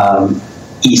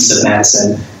east of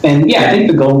Madison. And yeah, I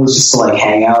think the goal was just to like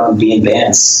hang out and be in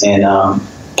bands and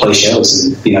play shows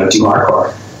and do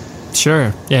hardcore.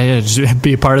 Sure. Yeah, just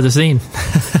be a part of the scene.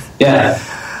 Yeah.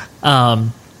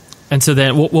 And so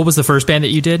then, what was the first band that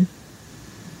you did?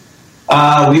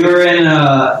 We were in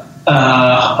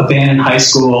a band in high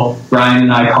school, Ryan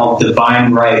and I, called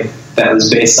Divine Right, that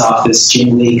was based off this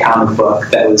Jim Lee comic book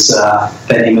that was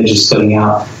that Image was putting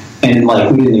out. And like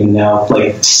we didn't even know,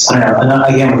 like I don't know,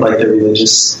 again with like the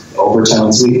religious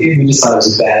overtones, we just thought it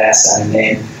was a badass sounding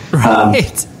name.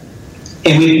 Right.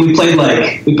 And we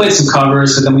played some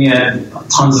covers, but then we had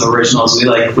tons of originals. We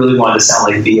like really wanted to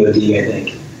sound like VOD, I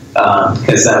think.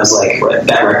 Because that was like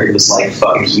that record was like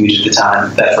fucking huge at the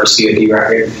time, that first VOD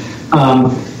record.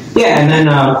 And then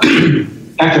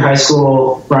after high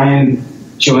school, Ryan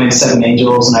joined Seven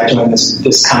Angels, and I joined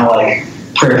this kind of like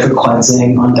prayer for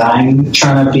cleansing, undying,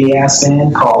 trying to be ass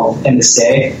band called In This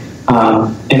Day.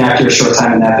 And after a short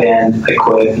time in that band, I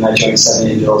quit and I joined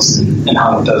Seven Angels and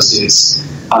hung with those dudes,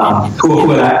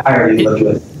 who I already lived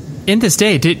with. In This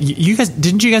Day, didn't you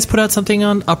guys put out something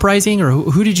on Uprising, or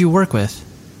who did you work with?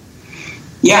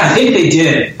 Yeah, I think they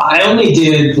did. I only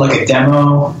did like a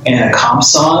demo and a comp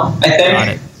song, I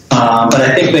think. But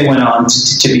I think they went on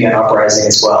to be on Uprising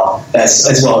as well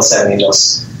as Seven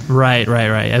Angels. Right.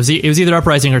 It was either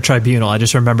Uprising or Tribunal. I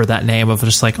just remember that name of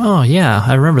just like, oh yeah,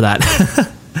 I remember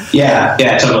that.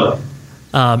 yeah, totally.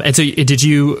 And so did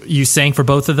you sang for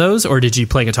both of those, or did you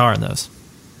play guitar in those?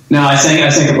 No, I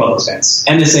sang for both those bands.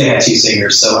 And they had two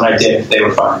singers, so when I did, they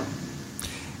were fun.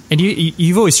 And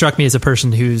you've always struck me as a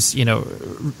person who's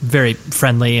very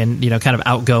friendly and kind of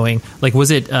outgoing. Like,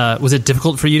 was it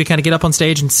difficult for you to kind of get up on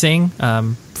stage and sing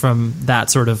from that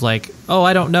sort of like, oh,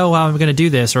 I don't know how I'm going to do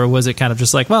this, or was it kind of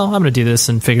just like, well, I'm going to do this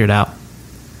and figure it out?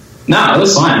 No, it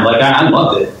was fine. Like I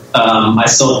loved it. I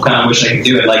still kind of wish I could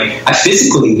do it. Like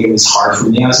physically, it was hard for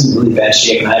me. I was in really bad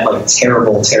shape, and I had like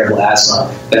terrible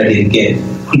asthma that I didn't get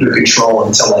under control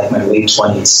until like my late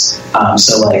 20s.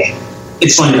 So like.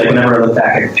 It's funny, like whenever I look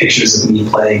back at pictures of me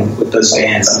playing with those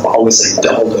bands, I'm always like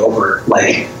doubled over,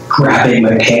 like grabbing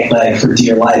my pant leg for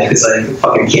dear life because I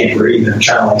fucking can't breathe and I'm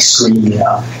trying to like scream,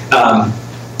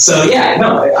 So yeah,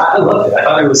 no, I loved it. I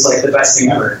thought it was like the best thing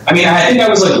ever. I mean, I think I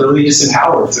was like really just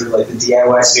empowered through like the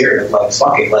DIY spirit of like,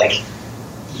 fuck it, like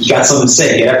you got something to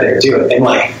say, get up there, do it. And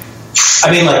like,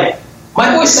 I mean, like,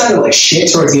 my voice sounded like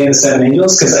shit towards the end of Seven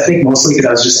Angels because I think mostly because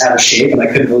I was just out of shape and I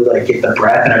couldn't really like get the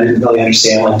breath, and I didn't really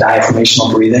understand like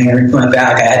diaphragmational breathing or anything like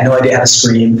that. Like, I had no idea how to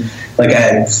scream. Like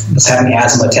I was having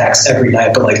asthma attacks every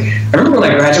night. But like I remember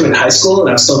when I graduated high school and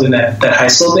I was still doing that high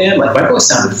school band, like my voice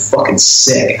sounded fucking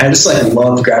sick. I just like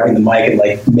loved grabbing the mic and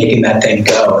like making that thing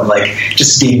go and like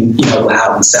just being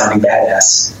loud and sounding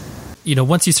badass.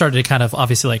 Once you started to kind of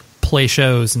obviously like play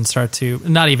shows and start to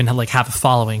not even like have a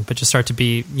following, but just start to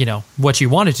be, what you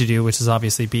wanted to do, which is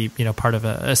obviously be, part of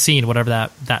a scene, whatever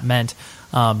that meant,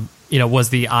 was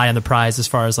the eye on the prize as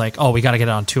far as like, oh, we got to get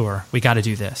on tour. We got to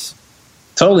do this.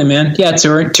 Totally, man. Yeah.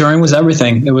 Touring was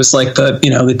everything. It was like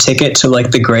the ticket to like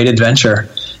the great adventure.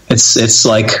 It's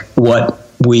like what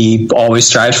we always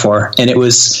strived for. And it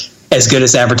was as good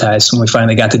as advertised when we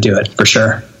finally got to do it, for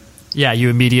sure. Yeah, you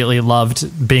immediately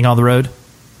loved being on the road?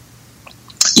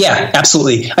 Yeah,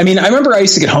 absolutely. I mean, I remember I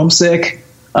used to get homesick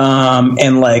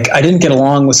And like, I didn't get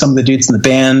along with some of the dudes in the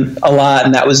band a lot,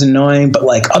 and that was annoying. But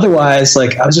like, otherwise,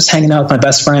 like, I was just hanging out with my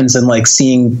best friends and like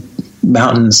seeing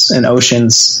mountains and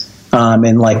oceans,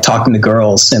 and like talking to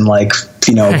girls and like,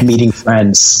 you know, meeting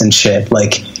friends and shit.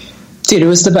 Like, dude, it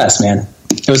was the best, man.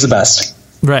 It was the best.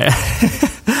 Right.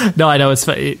 No, I know, it's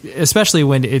especially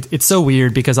when it's so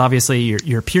weird because obviously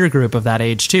your peer group of that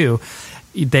age too,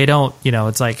 they don't, you know,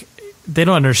 it's like they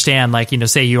don't understand, like, you know,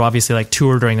 say you obviously like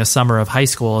tour during the summer of high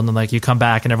school and then like you come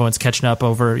back and everyone's catching up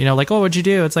over, you know, like, oh, what'd you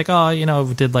do? It's like, oh, you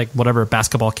know, did like whatever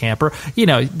basketball camp or, you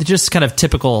know, just kind of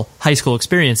typical high school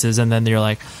experiences. And then you're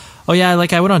like, oh yeah,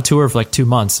 like I went on tour for like 2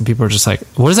 months and people are just like,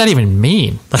 what does that even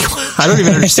mean? Like, I don't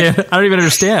even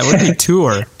understand. What do you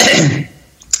tour?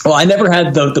 Well, I never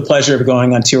had the pleasure of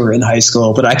going on tour in high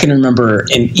school, but I can remember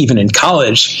even in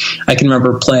college, I can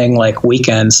remember playing like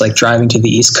weekends, like driving to the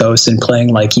East Coast and playing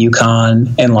like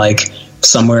Yukon and like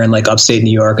somewhere in like upstate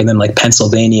New York and then like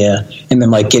Pennsylvania, and then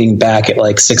like getting back at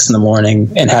like 6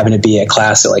 a.m. and having to be at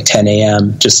class at like 10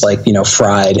 a.m. just like, you know,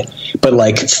 fried, but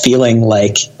like feeling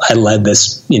like I led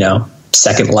this, you know,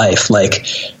 second life, like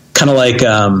kind of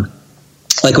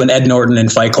like when Ed Norton in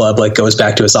Fight Club like goes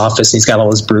back to his office and he's got all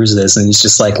his bruises and he's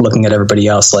just like looking at everybody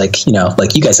else like, you know,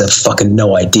 like, you guys have fucking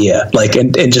no idea, like,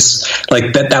 and just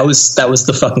like that was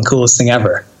the fucking coolest thing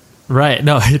ever. Right.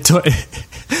 No,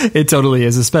 it totally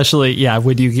is, especially, yeah,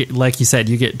 when you get, like you said,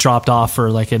 you get dropped off for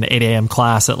like an 8 a.m.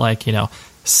 class at like, you know,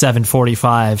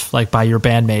 7:45, like by your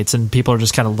bandmates, and people are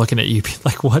just kind of looking at you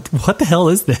like, what the hell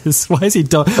is this? Why is he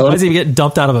getting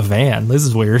dumped out of a van? This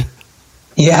is weird.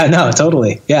 Yeah, no,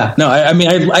 totally. Yeah, no, I mean,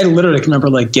 I literally can remember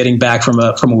like getting back from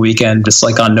a weekend just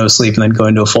like on no sleep and then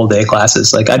going to a full day of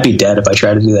classes. Like, I'd be dead if I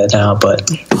tried to do that now, but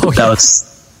that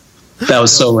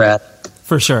was so rad.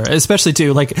 For sure. Especially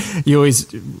too, like, you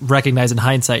always recognize in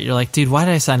hindsight, you're like, dude, why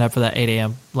did I sign up for that 8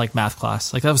 a.m. like math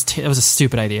class? Like, that was a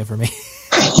stupid idea for me.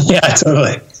 Yeah,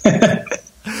 totally.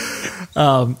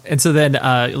 And so then,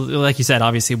 like you said,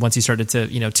 obviously once you started to,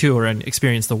 you know, tour and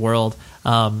experience the world,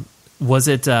 was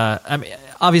it, I mean,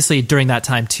 obviously during that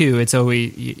time too, it's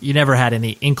always, you never had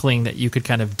any inkling that you could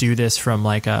kind of do this from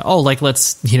like,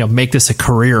 let's, you know, make this a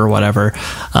career or whatever.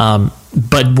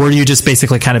 But were you just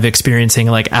basically kind of experiencing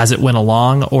like as it went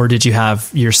along, or did you have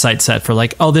your sights set for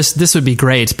like, oh, this would be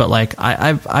great, but like,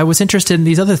 I was interested in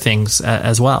these other things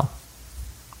as well?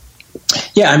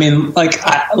 Yeah, I mean, like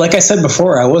I said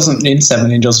before, I wasn't in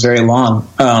Seven Angels very long.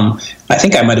 I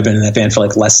think I might have been in that band for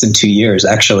like less than 2 years,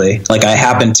 actually. Like, I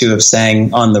happened to have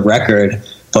sang on the record,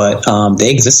 but they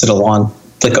existed a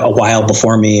while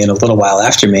before me and a little while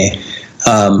after me.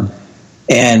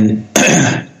 And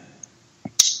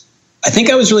I think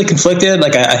I was really conflicted.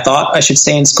 Like, I thought I should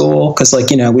stay in school because,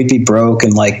 like, you know, we'd be broke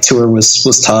and like tour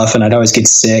was tough and I'd always get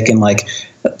sick. And like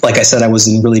I said, I was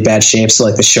in really bad shape. So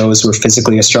like the shows were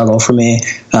physically a struggle for me.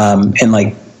 And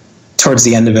like towards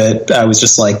the end of it, I was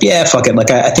just like, yeah, fuck it. Like,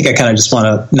 I think I kind of just want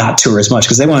to not tour as much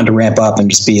because they wanted to ramp up and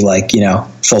just be like, you know,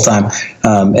 full time.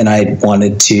 And I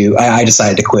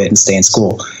decided to quit and stay in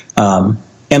school.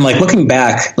 And like looking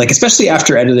back, like especially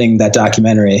after editing that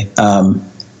documentary,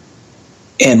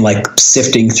 and like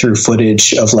sifting through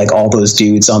footage of like all those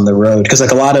dudes on the road. Cause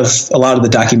like a lot of the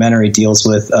documentary deals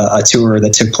with a tour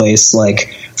that took place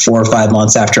like 4 or 5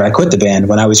 months after I quit the band,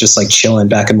 when I was just like chilling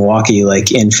back in Milwaukee,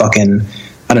 like in fucking,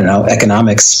 I don't know,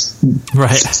 economics,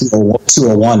 right,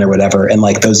 201 or whatever. And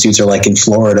like those dudes are like in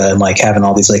Florida and like having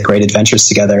all these like great adventures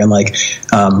together. And like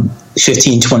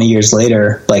 15, 20 years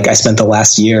later, like I spent the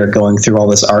last year going through all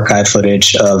this archive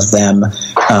footage of them.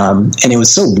 And it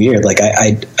was so weird. Like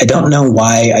I don't know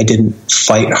why I didn't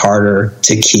fight harder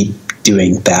to keep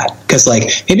doing that. Cause like,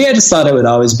 maybe I just thought it would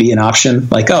always be an option.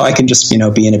 Like, oh, I can just, you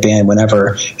know, be in a band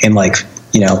whenever and like,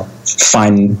 you know,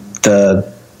 find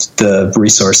the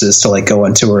resources to like go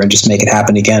on tour and just make it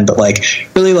happen again. But like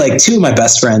really like 2 of my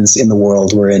best friends in the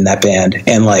world were in that band.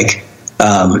 And like,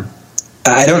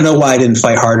 I don't know why I didn't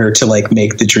fight harder to like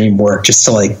make the dream work, just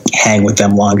to like hang with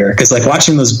them longer. Cause like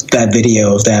watching that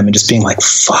video of them and just being like,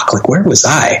 fuck, like where was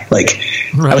I? Like,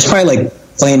 right. I was probably like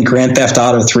playing Grand Theft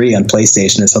Auto 3 on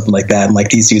PlayStation or something like that. And like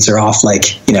these dudes are off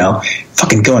like, you know,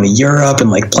 fucking going to Europe and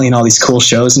like playing all these cool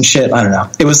shows and shit. I don't know.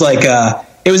 It was like,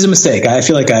 it was a mistake. I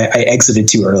feel like I exited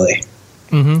too early.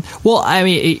 Mm-hmm. Well, I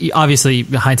mean, obviously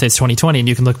hindsight's 2020 and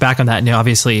you can look back on that and you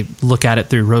obviously look at it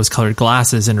through rose-colored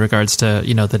glasses in regards to,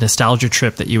 you know, the nostalgia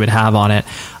trip that you would have on it.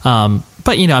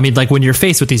 But, you know, I mean, like when you're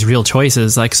faced with these real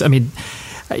choices, like, I mean,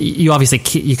 you obviously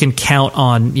you can count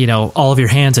on, you know, all of your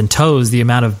hands and toes the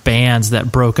amount of bands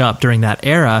that broke up during that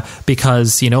era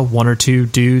because, you know, one or two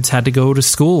dudes had to go to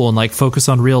school and like focus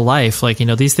on real life. Like, you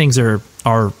know, these things are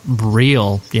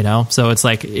real, you know? So it's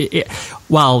like,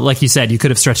 while like you said, you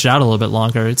could have stretched it out a little bit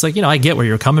longer. It's like, you know, I get where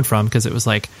you're coming from because it was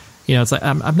like, you know, it's like,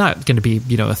 I'm not going to be,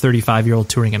 you know, a 35-year-old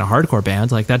touring in a hardcore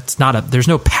band. Like that's there's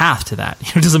no path to that.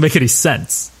 It doesn't make any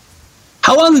sense.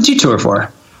 How long did you tour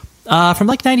for? From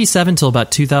like 97 till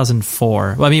about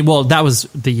 2004. Well, I mean, that was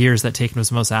the years that Taken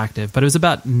was most active, but it was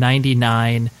about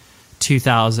 99,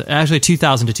 2000. Actually,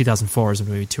 2000 to 2004 is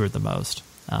when we toured the most.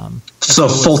 So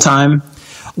full time?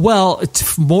 Well,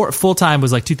 more full time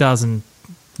was like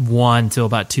 2001 till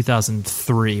about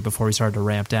 2003 before we started to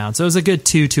ramp down. So it was a good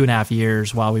 2.5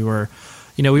 years while we were,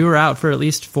 you know, we were out for at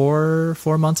least four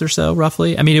months or so,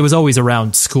 roughly. I mean, it was always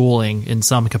around schooling in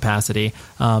some capacity,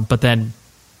 but then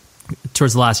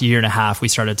towards the last year and a half, we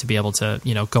started to be able to,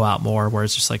 you know, go out more, where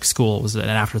it's just like school was an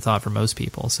afterthought for most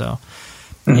people. So,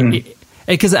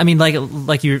 because I mean, like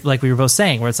we were both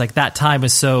saying, where it's like that time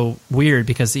was so weird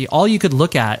because all you could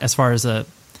look at as far as a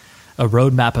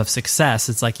roadmap of success,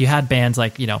 it's like you had bands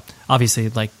like, you know, obviously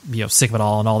like, you know, Sick of It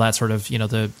All and all that sort of, you know,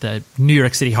 the New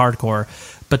York City hardcore,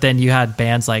 but then you had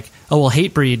bands like, oh well,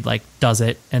 Hatebreed like does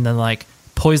it, and then like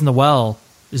Poison the Well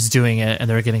is doing it, and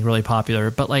they're getting really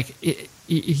popular, but like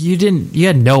you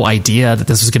had no idea that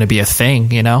this was going to be a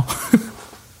thing, you know?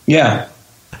 Yeah,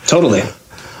 totally.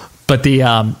 But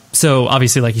so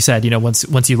obviously, like you said, you know,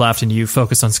 once you left and you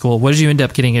focused on school, what did you end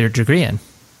up getting your degree in?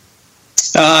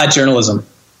 Journalism.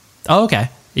 Oh, okay.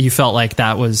 You felt like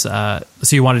that was, so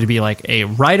you wanted to be like a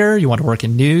writer, you wanted to work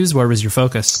in news, where was your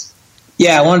focus?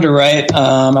 Yeah, I wanted to write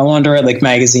like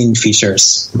magazine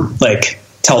features, like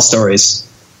tell stories.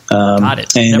 Got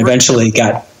it. And eventually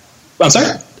I'm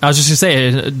sorry? I was just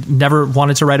going to say, never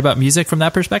wanted to write about music from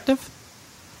that perspective?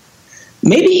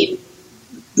 Maybe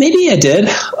I did.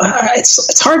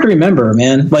 It's hard to remember,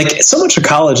 man. Like, so much of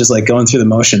college is like going through the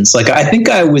motions. Like, I think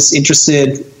I was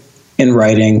interested in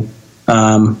writing.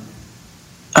 I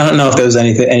don't know if there was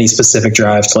any specific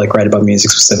drive to like write about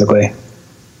music specifically.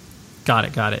 Got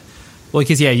it. Well,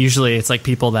 because usually it's like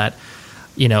people that,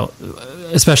 you know,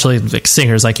 especially like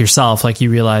singers like yourself, like you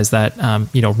realize that,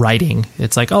 you know, writing,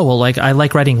 it's like, oh, well, like I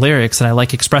like writing lyrics and I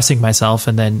like expressing myself.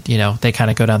 And then, you know, they kind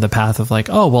of go down the path of like,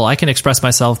 oh, well, I can express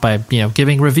myself by, you know,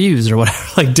 giving reviews or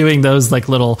whatever, like doing those like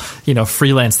little, you know,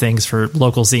 freelance things for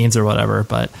local scenes or whatever.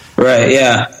 But right.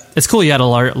 Yeah. It's cool. You had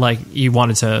you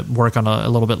wanted to work on a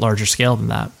little bit larger scale than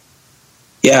that.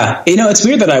 Yeah. You know, it's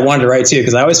weird that I wanted to write too,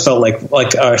 because I always felt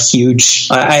like a huge,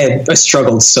 I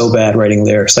struggled so bad writing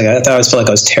lyrics. Like I always felt like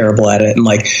I was terrible at it. And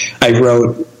like I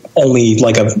wrote only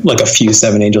like a few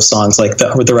Seven Angel songs, like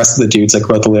the rest of the dudes like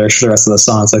wrote the lyrics for the rest of the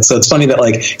songs. Like, so it's funny that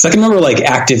like, cause I can remember like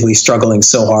actively struggling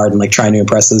so hard and like trying to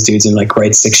impress those dudes and like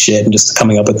write sick shit and just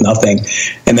coming up with nothing.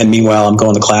 And then meanwhile I'm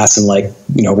going to class and like,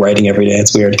 you know, writing every day.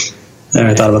 It's weird. I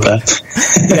never thought about that.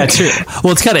 Yeah, true.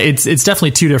 Well, it's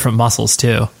definitely two different muscles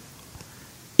too.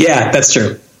 Yeah, that's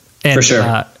true. And, for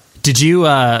sure. Did you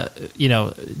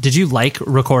like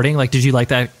recording? Like, did you like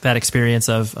that experience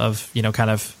of, you know, kind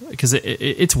of, because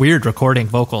it's weird recording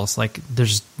vocals. Like,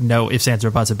 there's no ifs, ands,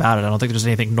 or buts about it. I don't think there's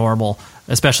anything normal,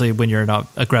 especially when you're in an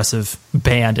aggressive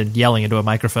band and yelling into a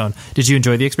microphone. Did you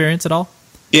enjoy the experience at all?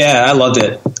 Yeah, I loved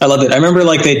it. I remember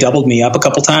like they doubled me up a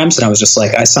couple times and I was just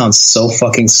like, I sound so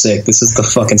fucking sick. This is the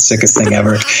fucking sickest thing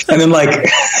ever. And then like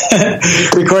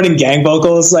recording gang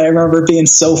vocals, I remember being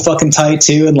so fucking tight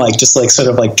too. And like, just like sort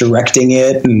of like directing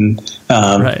it. And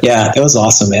right. Yeah, it was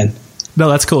awesome, man. No,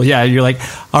 that's cool. Yeah. You're like,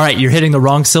 all right, you're hitting the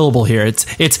wrong syllable here.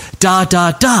 It's da,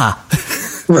 da, da.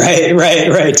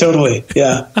 Right. Totally.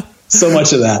 Yeah. So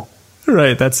much of that.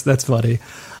 Right. That's funny.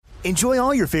 Enjoy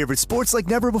all your favorite sports like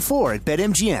never before at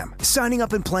BetMGM. Signing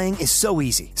up and playing is so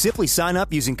easy. Simply sign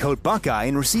up using code Buckeye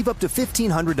and receive up to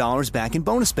 $1,500 back in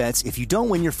bonus bets if you don't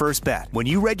win your first bet. When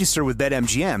you register with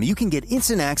BetMGM, you can get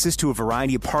instant access to a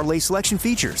variety of parlay selection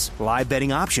features, live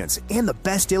betting options, and the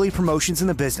best daily promotions in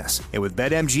the business. And with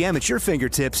BetMGM at your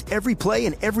fingertips, every play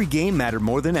and every game matter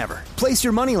more than ever. Place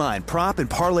your moneyline, prop, and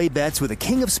parlay bets with the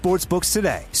king of sportsbooks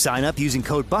today. Sign up using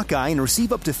code Buckeye and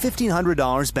receive up to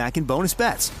 $1,500 back in bonus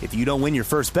bets if you don't win your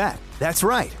first bet. That's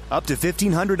right, up to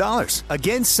 $1,500.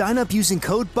 Again, sign up using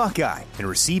code Buckeye and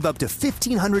receive up to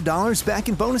 $1,500 back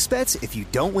in bonus bets if you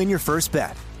don't win your first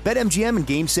bet. BetMGM and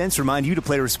GameSense remind you to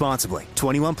play responsibly.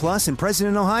 21 plus and present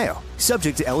in Ohio.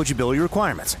 Subject to eligibility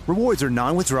requirements. Rewards are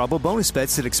non-withdrawable bonus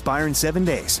bets that expire in 7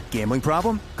 days. Gambling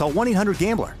problem? Call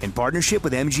 1-800-GAMBLER in partnership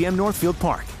with MGM Northfield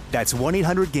Park. That's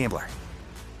 1-800-GAMBLER.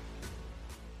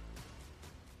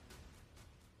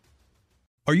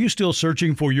 Are you still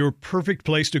searching for your perfect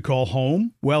place to call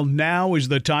home? Well, now is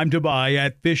the time to buy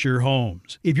at Fisher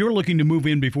Homes. If you're looking to move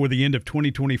in before the end of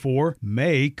 2024,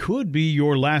 May could be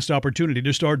your last opportunity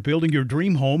to start building your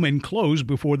dream home and close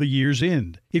before the year's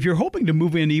end. If you're hoping to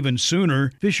move in even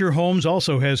sooner, Fisher Homes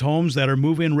also has homes that are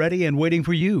move-in ready and waiting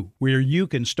for you, where you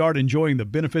can start enjoying the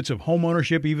benefits of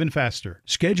homeownership even faster.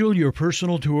 Schedule your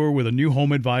personal tour with a new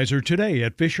home advisor today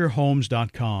at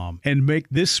FisherHomes.com and make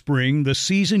this spring the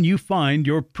season you find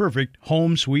your perfect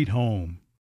home sweet home.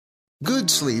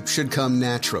 Good sleep should come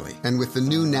naturally, and with the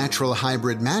new Natural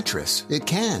Hybrid mattress, it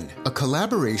can. A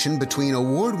collaboration between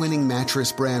award-winning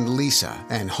mattress brand Leesa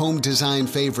and home design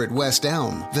favorite West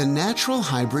Elm, the Natural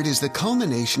Hybrid is the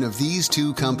culmination of these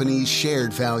two companies'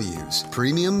 shared values: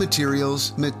 premium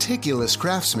materials, meticulous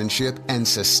craftsmanship, and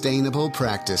sustainable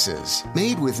practices.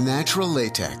 Made with natural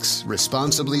latex,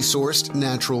 responsibly sourced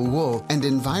natural wool, and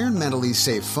environmentally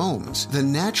safe foams, the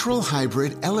Natural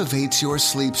Hybrid elevates your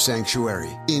sleep sanctuary,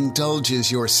 indulges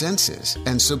your senses,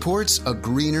 and supports a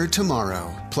greener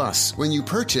tomorrow. Plus, when you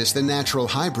purchase the Natural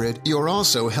Hybrid, you're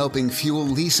also helping fuel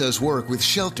Leesa's work with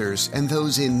shelters and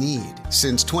those in need.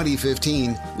 Since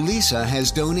 2015, Leesa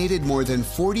has donated more than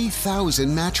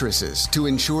 40,000 mattresses to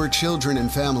ensure children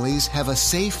and families have a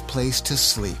safe place to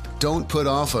sleep. Don't put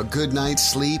off a good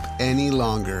night's sleep any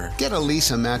longer. Get a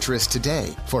Leesa mattress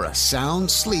today for a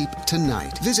sound sleep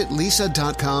tonight. Visit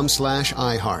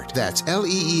leesa.com/iHeart. That's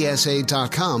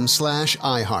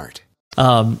LEESA.com/iHeart.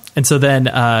 And so then,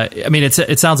 I mean,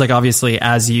 it sounds like obviously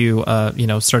as you,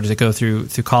 started to go through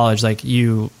college, like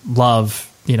you love,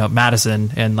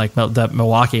 Madison and like the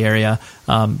Milwaukee area.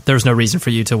 There's no reason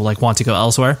for you to like want to go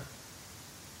elsewhere.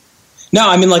 No,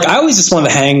 I mean, like I always just wanted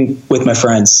to hang with my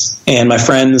friends, and my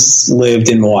friends lived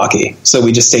in Milwaukee. So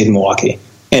we just stayed in Milwaukee.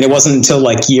 And it wasn't until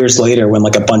like years later when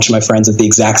like a bunch of my friends at the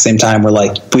exact same time were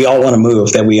like, we all want to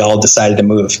move, that we all decided to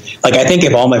move. Like, I think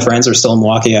if all my friends were still in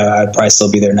Milwaukee, I'd probably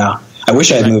still be there now. I wish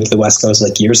I had moved to the West Coast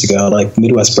like years ago. Like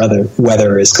Midwest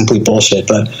weather is complete bullshit.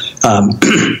 But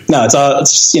no,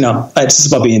 it's just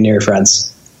about being near your friends.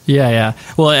 Yeah.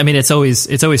 Well, I mean, it's always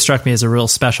struck me as a real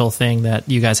special thing that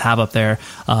you guys have up there.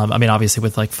 I mean, obviously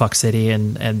with like Fuck City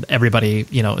and everybody,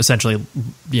 essentially,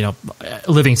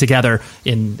 living together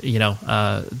in,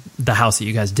 the house that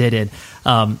you guys did in.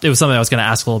 It was something I was going to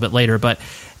ask a little bit later, but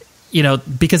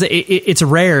because it's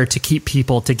rare to keep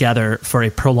people together for a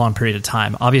prolonged period of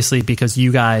time, obviously, because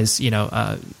you guys,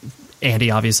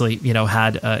 Andy obviously,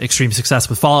 had extreme success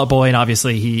with Fall Out Boy, and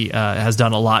obviously he has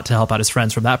done a lot to help out his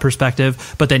friends from that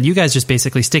perspective. But then you guys just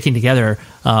basically sticking together,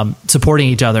 supporting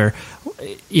each other,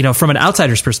 from an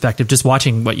outsider's perspective, just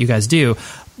watching what you guys do,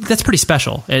 that's pretty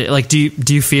special. Like, do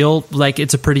you feel like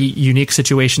it's a pretty unique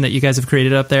situation that you guys have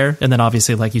created up there? And then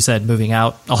obviously, like you said, moving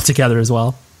out altogether as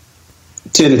well.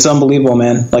 Dude, it's unbelievable,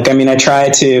 man. Like, I mean, I try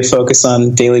to focus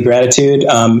on daily gratitude,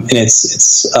 and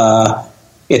it's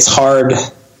hard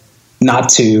not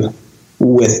to,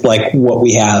 with like what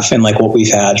we have and like what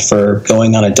we've had for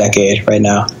going on a decade right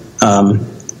now.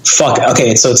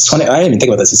 Okay. So it's I didn't even think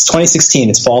about this. It's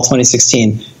 2016. It's fall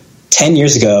 2016, 10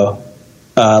 years ago,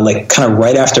 like kind of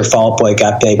right after Fall Out Boy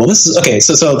got big. Well, this is okay.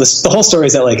 So the whole story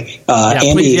is that like,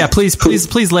 Andy, please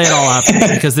lay it all out for me,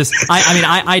 because this,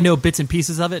 I know bits and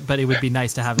pieces of it, but it would be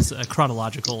nice to have a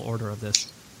chronological order of this.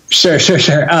 Sure.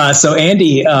 So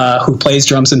Andy, who plays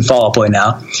drums in Fall Out Boy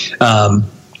now,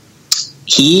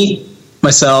 he,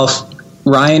 myself,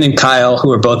 Ryan, and Kyle,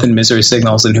 who are both in Misery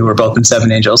Signals and who are both in Seven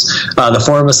Angels, the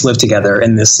four of us lived together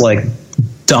in this like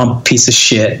dumb piece of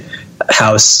shit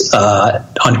house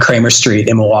on Kramer Street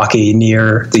in Milwaukee,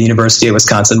 near the University of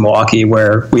Wisconsin-Milwaukee,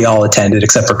 where we all attended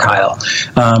except for Kyle.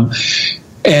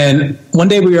 And one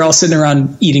day we were all sitting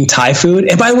around eating Thai food.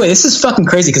 And by the way, this is fucking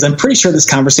crazy because I'm pretty sure this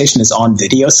conversation is on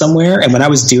video somewhere. And when I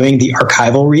was doing the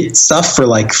archival stuff for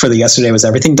the Yesterday Was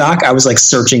Everything doc, I was like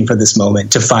searching for this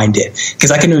moment to find it, because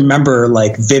I can remember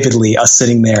like vividly us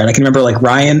sitting there. And I can remember like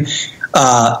Ryan,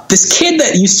 this kid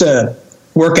that used to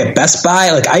work at Best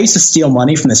Buy. Like, I used to steal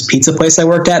money from this pizza place I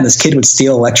worked at, and this kid would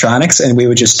steal electronics, and we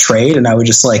would just trade, and I would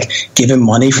just like give him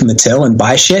money from the till and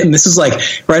buy shit. And this is like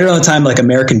right around the time like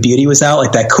American Beauty was out,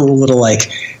 like that cool little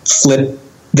like flip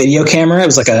video camera. It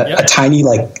was like a tiny,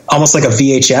 like almost like a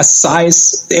VHS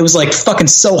size. It was like fucking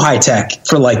so high tech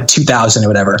for like 2000 or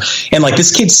whatever. And like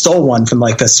this kid stole one from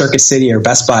like the Circuit City or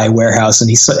Best Buy warehouse, and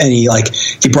he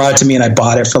brought it to me, and I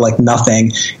bought it for like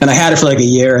nothing. And I had it for like a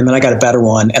year, and then I got a better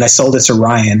one, and I sold it to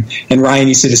Ryan. And Ryan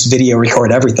used to just video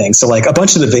record everything. So like a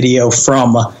bunch of the video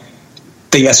from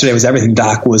the Yesterday Was Everything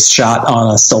doc was shot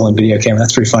on a stolen video camera.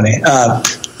 That's pretty funny.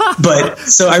 But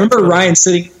so I remember Ryan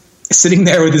sitting sitting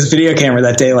there with his video camera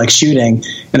that day, like shooting,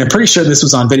 and I'm pretty sure this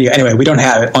was on video. Anyway, we don't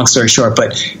have it, long story short,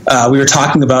 but we were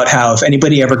talking about how if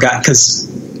anybody ever got, because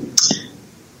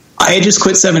I had just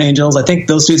quit Seven Angels. I think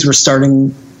those dudes were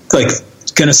starting, like,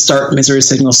 going to start Misery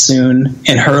Signal soon,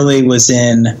 and Hurley was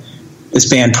in this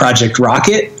band Project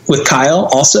Rocket with Kyle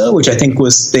also, which I think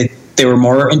was they were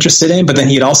more interested in, but then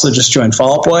he had also just joined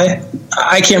Fall Out Boy.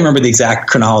 I can't remember the exact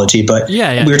chronology, but we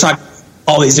were talking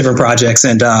all these different projects,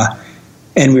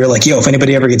 and we were like, yo, if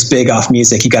anybody ever gets big off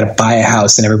music, you got to buy a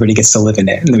house and everybody gets to live in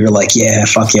it. And we were like, yeah,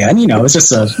 fuck yeah. And, you know, it's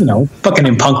just fucking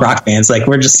in punk rock bands. Like,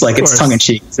 we're just like, it's tongue in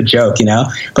cheek. It's a joke, you know?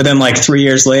 But then like 3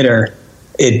 years later,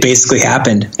 it basically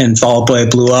happened, and Fall Out Boy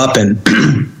blew up, and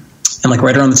like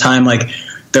right around the time, like,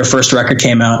 their first record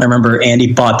came out. And I remember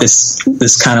Andy bought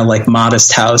this kind of like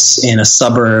modest house in a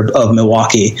suburb of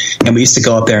Milwaukee, and we used to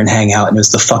go up there and hang out, and it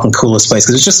was the fucking coolest place,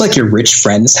 because it was just like your rich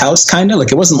friend's house, kind of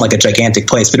like, it wasn't like a gigantic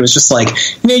place, but it was just like,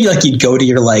 you know, you'd go to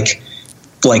your like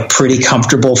pretty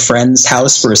comfortable friend's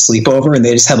house for a sleepover, and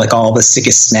they just had like all the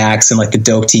sickest snacks and like the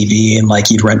dope TV, and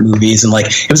like you'd rent movies, and like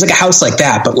it was like a house like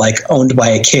that, but like owned by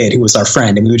a kid who was our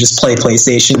friend, and we would just play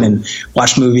PlayStation and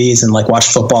watch movies and like watch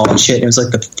football and shit. And it was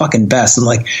like the fucking best. And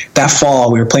like that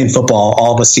fall we were playing football,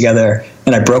 all of us together,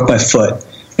 and I broke my foot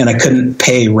and I couldn't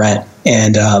pay rent,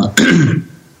 and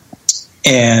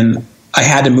and I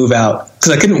had to move out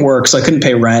because I couldn't work, so I couldn't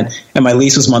pay rent, and my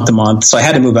lease was month to month, so I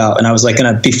had to move out, and I was like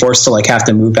going to be forced to like have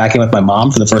to move back in with my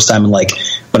mom for the first time in like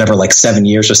whatever, like 7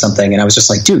 years or something. And I was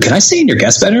just like, dude, can I stay in your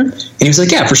guest bedroom? And he was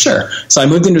like, yeah, for sure. So I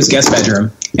moved into his guest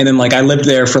bedroom, and then like I lived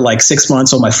there for like 6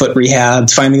 months while my foot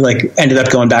rehabbed, finally like ended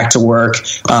up going back to work,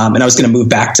 and I was going to move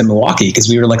back to Milwaukee because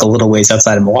we were like a little ways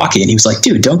outside of Milwaukee, and he was like,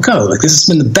 dude, don't go, like this has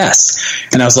been the best.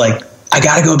 And I was like, I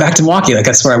gotta go back to Milwaukee, like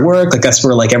that's where I work, like that's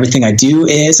where like everything I do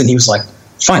is. And he was like,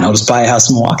 fine, I'll just buy a house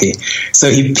in Milwaukee. So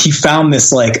he found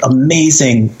this like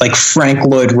amazing like Frank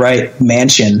Lloyd Wright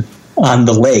mansion on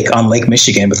Lake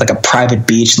Michigan, with like a private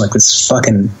beach and like this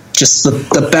fucking just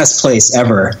the best place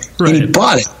ever. Right. And he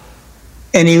bought it.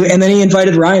 And then he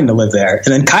invited Ryan to live there, and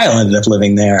then Kyle ended up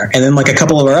living there, and then like a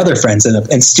couple of our other friends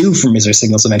and Stu from Misery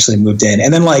Signals eventually moved in.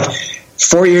 And then like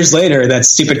 4 years later, that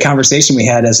stupid conversation we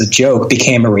had as a joke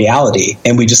became a reality,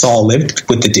 and we just all lived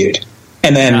with the dude.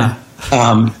 And then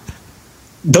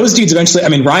those dudes eventually, I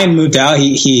mean, Ryan moved out.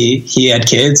 He had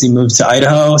kids. He moved to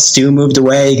Idaho. Stu moved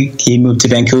away. He moved to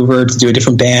Vancouver to do a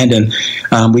different band. And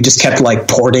we just kept like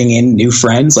porting in new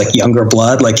friends, like younger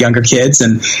blood, like younger kids.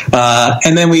 And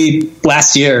then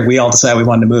last year we all decided we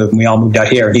wanted to move, and we all moved out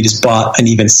here. And he just bought an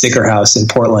even sicker house in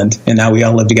Portland, and now we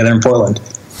all live together in Portland.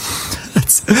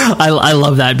 I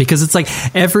love that, because it's like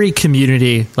every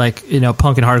community, like, you know,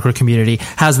 punk and hardcore community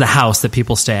has the house that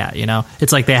people stay at, you know.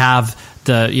 It's like they have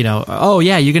the, you know, oh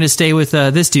yeah, you're going to stay with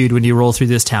this dude when you roll through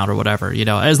this town or whatever, you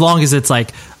know, as long as it's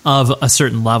like of a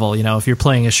certain level. You know, if you're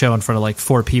playing a show in front of like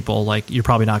 4 people, like you're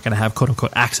probably not going to have quote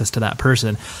unquote access to that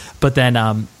person. But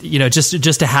then, you know,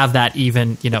 just to have that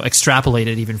even, you know,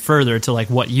 extrapolated even further to like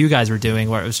what you guys were doing,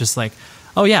 where it was just like,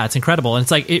 oh yeah, it's incredible. And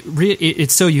it's like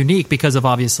it's so unique because of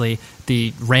obviously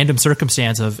the random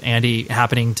circumstance of Andy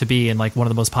happening to be in like one of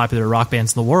the most popular rock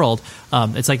bands in the world.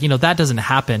 It's like, you know, that doesn't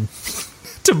happen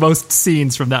to most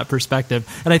scenes from that perspective.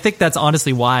 And I think that's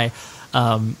honestly why,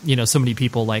 you know, so many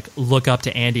people like look up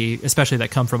to Andy, especially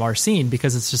that come from our scene,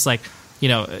 because it's just like, you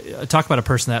know, talk about a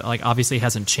person that like obviously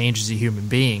hasn't changed as a human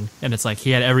being. And it's like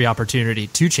he had every opportunity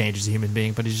to change as a human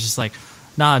being, but he's just like,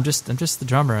 nah, I'm just the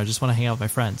drummer. I just want to hang out with my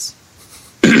friends.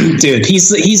 Dude, he's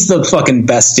the fucking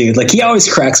best dude. Like, he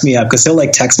always cracks me up because he'll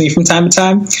like text me from time to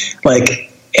time.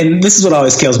 Like, and this is what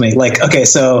always kills me. Like, okay,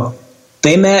 so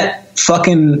they met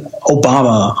fucking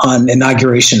Obama on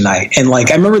inauguration night, and like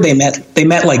I remember they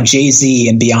met like Jay-Z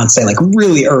and Beyonce like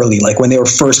really early, like when they were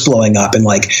first blowing up, and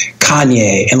like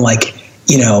Kanye and like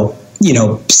you know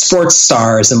sports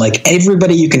stars and like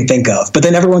everybody you can think of. But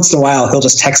then every once in a while he'll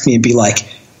just text me and be like,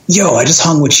 yo, I just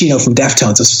hung with Chino from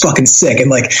Deftones. It was fucking sick. And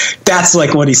like, that's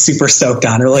like what he's super stoked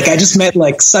on. Or like, I just met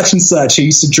like such and such who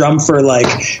used to drum for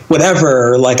like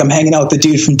whatever, or like I'm hanging out with the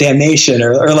dude from Damnation,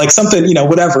 or like something, you know,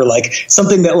 whatever, like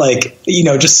something that like, you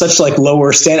know, just such like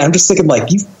lower standard. I'm just thinking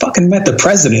like, you fucking met the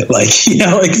president. Like, you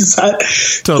know, like it's not,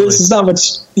 totally. This is not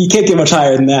much, you can't get much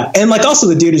higher than that. And like, also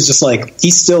the dude is just like,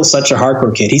 he's still such a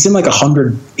hardcore kid. He's in like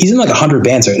 100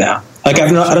 bands right now. Like, I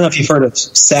don't know if you've heard of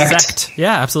Sect.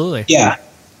 Yeah, absolutely. Yeah.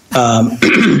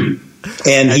 And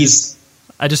I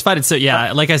just find it so,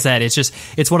 yeah, like I said,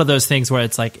 it's one of those things where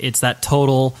it's like, it's that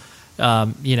total,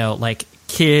 you know, like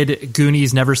kid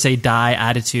Goonies never say die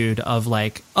attitude of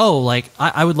like, oh, like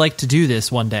I would like to do this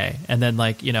one day. And then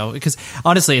like, you know, because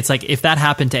honestly, it's like if that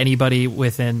happened to anybody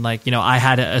within like, you know, I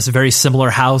had a very similar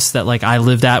house that like I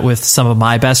lived at with some of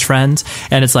my best friends.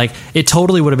 And it's like, it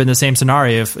totally would have been the same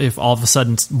scenario if all of a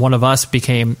sudden one of us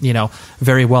became, you know,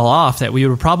 very well off, that we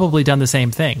would have probably done the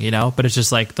same thing, you know, but it's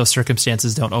just like those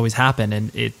circumstances don't always happen.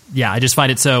 And I just find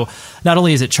it so, not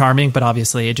only is it charming, but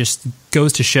obviously it just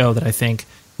goes to show that I think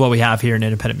what we have here in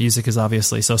independent music is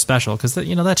obviously so special, because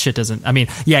you know that shit doesn't. I mean,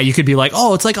 yeah, you could be like,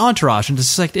 oh, it's like Entourage, and it's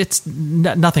just like it's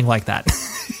nothing like that.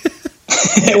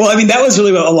 Well, I mean, that was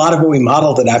really a lot of what we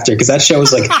modeled it after, because that show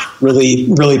was like really,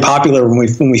 really popular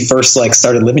when we first like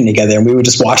started living together, and we would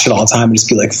just watch it all the time and just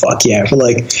be like, "Fuck yeah!" We're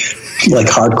like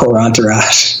hardcore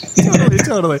Entourage.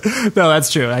 Totally. No,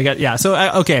 that's true. So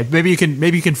okay, maybe you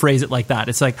can phrase it like that.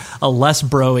 It's like a less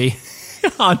broy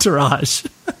Entourage.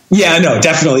 Yeah, no,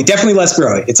 definitely less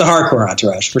broy. It's a hardcore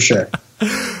Entourage for sure.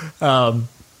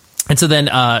 And so then,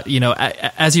 you know,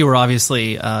 as you were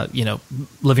obviously, you know,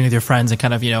 living with your friends and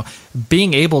kind of, you know,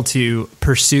 being able to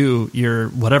pursue your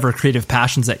whatever creative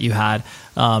passions that you had,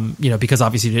 you know, because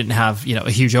obviously you didn't have, you know,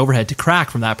 a huge overhead to crack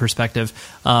from that perspective.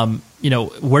 You know,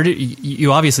 where did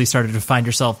you obviously started to find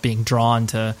yourself being drawn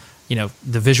to, you know,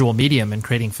 the visual medium and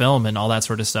creating film and all that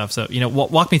sort of stuff. So, you know,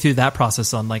 walk me through that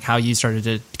process on like how you started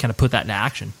to kind of put that into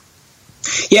action.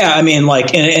 Yeah, I mean,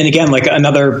 like, and again, like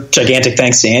another gigantic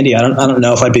thanks to Andy. I don't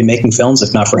know if I'd be making films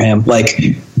if not for him. Like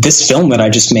this film that I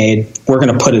just made, we're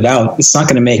going to put it out. It's not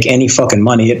going to make any fucking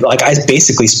money. Like I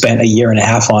basically spent a year and a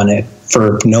half on it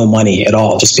for no money at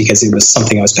all, just because it was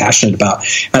something I was passionate about.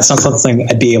 And that's not something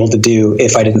I'd be able to do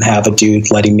if I didn't have a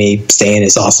dude letting me stay in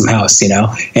his awesome house, you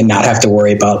know, and not have to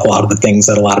worry about a lot of the things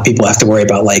that a lot of people have to worry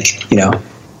about, like, you know,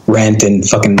 rent and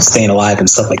fucking staying alive and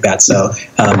stuff like that. So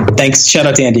thanks, shout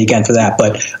out to Andy again for that.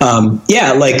 But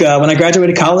yeah, like when I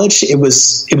graduated college, it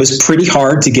was pretty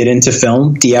hard to get into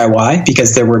film DIY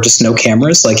because there were just no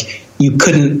cameras. Like you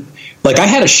couldn't, like I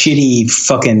had a shitty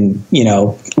fucking, you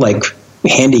know, like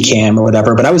Handycam or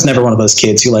whatever, but I was never one of those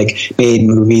kids who like made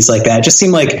movies like that. It just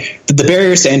seemed like the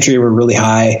barriers to entry were really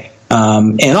high.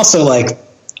 And also like,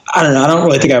 I don't know. I don't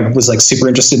really think I was like super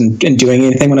interested in doing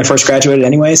anything when I first graduated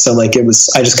anyway. So like I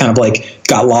just kind of like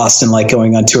got lost in like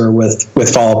going on tour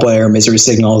with Fall Out Boy or Misery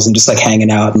Signals and just like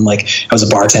hanging out. And like I was a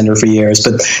bartender for years.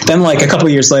 But then like a couple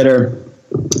of years later,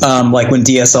 like when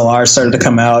DSLR started to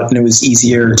come out and it was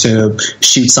easier to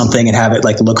shoot something and have it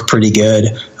like look pretty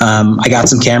good. I got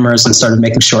some cameras and started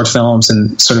making short films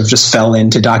and sort of just fell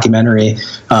into documentary.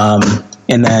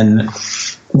 And then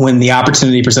when the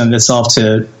opportunity presented itself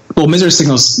Misery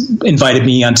Signals invited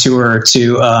me on tour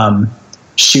to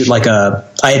shoot I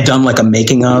had done like a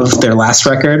making of their last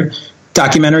record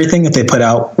documentary thing that they put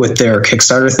out with their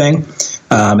Kickstarter thing.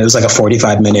 It was like a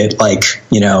 45-minute, like,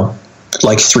 you know,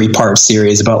 like 3-part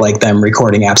series about like them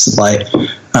recording Absent Light.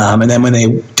 And then when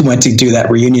they went to do that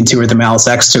reunion tour, the Malice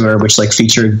X tour, which like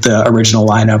featured the original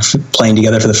lineup playing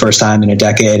together for the first time in a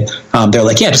decade, they're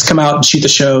like, yeah, just come out and shoot the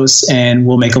shows and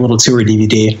we'll make a little tour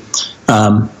DVD.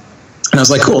 And I was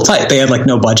like, cool, tight. They had like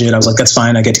no budget. I was like, that's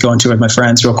fine. I get to go into it with my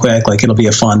friends real quick. Like it'll be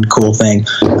a fun, cool thing.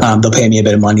 They'll pay me a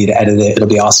bit of money to edit it. It'll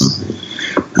be awesome.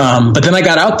 But then I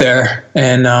got out there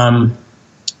and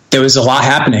there was a lot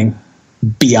happening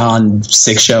beyond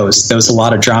 6 shows. There was a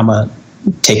lot of drama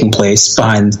taking place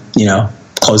behind, you know,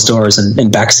 closed doors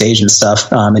and backstage and stuff.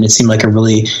 And it seemed like a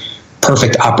really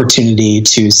perfect opportunity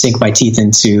to sink my teeth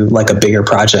into like a bigger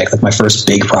project, like my first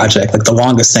big project. Like the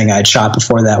longest thing I had shot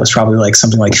before that was probably like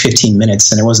something like 15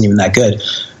 minutes and it wasn't even that good.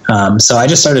 So I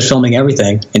just started filming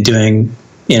everything and doing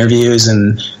interviews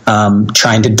and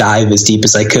trying to dive as deep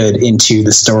as I could into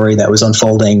the story that was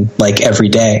unfolding like every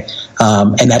day.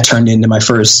 And that turned into my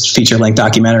first feature-length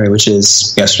documentary, which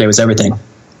is Yesterday Was Everything.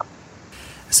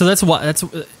 So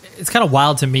it's kind of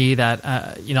wild to me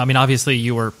that, you know, I mean, obviously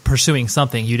you were pursuing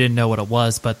something, you didn't know what it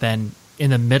was, but then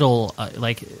in the middle,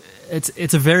 like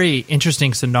it's a very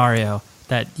interesting scenario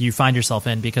that you find yourself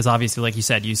in, because obviously, like you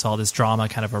said, you saw this drama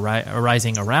kind of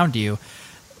arising around you.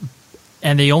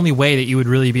 And the only way that you would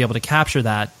really be able to capture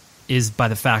that is by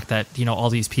the fact that, you know, all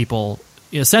these people,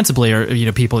 you know, sensibly are, you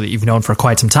know, people that you've known for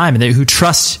quite some time and who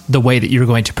trust the way that you're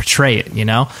going to portray it, you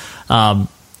know?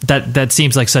 That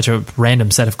seems like such a random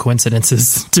set of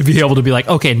coincidences to be able to be like,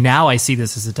 okay, now I see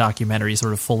this as a documentary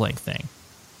sort of full-length thing.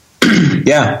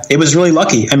 Yeah, it was really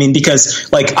lucky. I mean,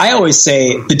 because like I always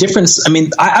say the difference, I mean,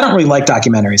 I don't really like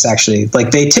documentaries actually. Like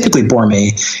they typically bore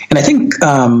me. And I think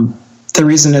the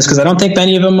reason is because I don't think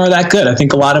many of them are that good. I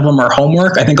think a lot of them are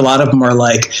homework. I think a lot of them are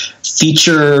like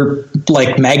feature,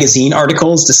 like magazine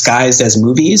articles disguised as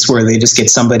movies, where they just get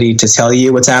somebody to tell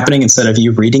you what's happening instead of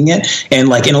you reading it. And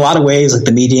like in a lot of ways, like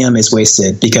the medium is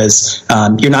wasted because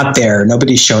you're not there.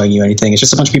 Nobody's showing you anything. It's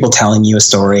just a bunch of people telling you a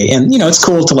story. And, you know, it's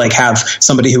cool to like have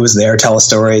somebody who was there tell a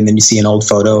story, and then you see an old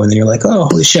photo and then you're like, oh,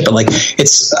 holy shit. But like,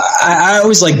 I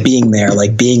always like being there,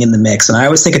 like being in the mix. And I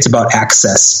always think it's about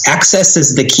access. Access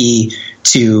is the key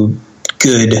to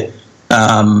good,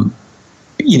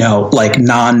 you know, like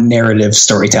non-narrative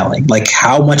storytelling. Like,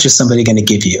 how much is somebody going to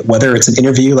give you? Whether it's an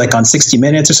interview like on 60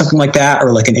 Minutes or something like that,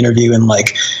 or like an interview in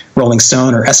like Rolling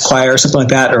Stone or Esquire or something like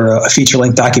that, or a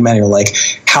feature-length documentary. Like,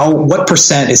 what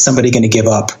percent is somebody going to give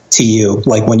up to you,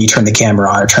 like when you turn the camera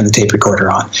on or turn the tape recorder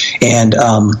on? And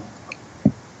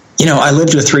you know, I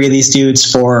lived with 3 of these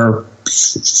dudes for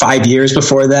 5 years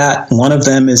before that. One of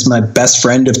them is my best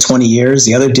friend of 20 years.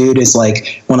 The other dude is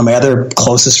like one of my other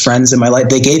closest friends in my life.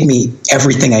 They gave me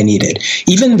everything I needed.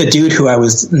 Even the dude who I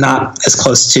was not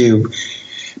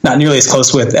nearly as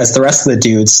close with as the rest of the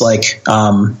dudes, like,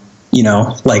 you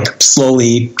know, like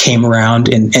slowly came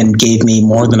around and gave me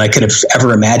more than I could have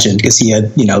ever imagined, because he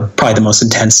had, you know, probably the most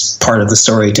intense part of the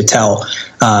story to tell.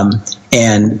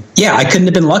 And yeah, I couldn't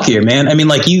have been luckier, man. I mean,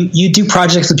 like you do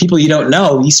projects with people you don't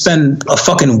know. You spend a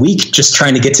fucking week just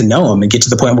trying to get to know them and get to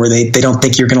the point where they don't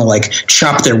think you're going to like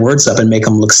chop their words up and make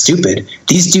them look stupid.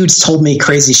 These dudes told me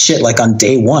crazy shit like on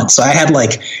day one. So I had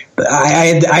like,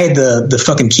 I had the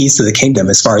fucking keys to the kingdom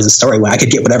as far as the story went. I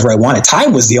could get whatever I wanted.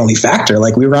 Time was the only factor.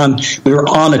 Like we were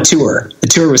on a tour. The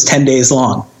tour was 10 days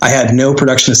long. I had no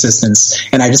production assistants,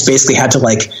 and I just basically had to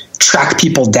like track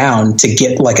people down to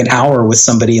get like an hour with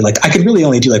somebody. Like I could really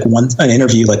only do like an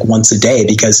interview like once a day,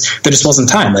 because there just wasn't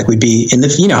time. Like we'd be in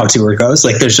the, you know how tour goes.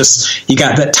 Like there's just, you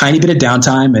got that tiny bit of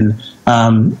downtime.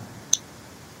 And,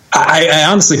 I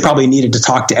honestly probably needed to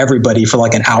talk to everybody for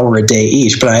like an hour a day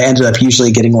each, but I ended up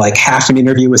usually getting like half an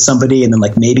interview with somebody and then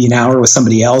like maybe an hour with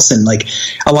somebody else. And like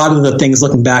a lot of the things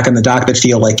looking back on the doc that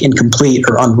feel like incomplete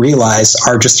or unrealized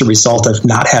are just a result of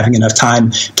not having enough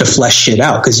time to flesh shit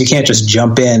out. Cause you can't just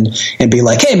jump in and be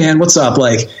like, hey man, what's up?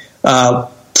 Like,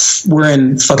 we're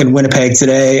in fucking Winnipeg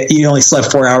today. You only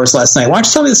slept 4 hours last night. Why don't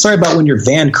you tell me the story about when your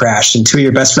van crashed and 2 of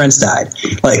your best friends died?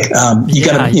 Like, you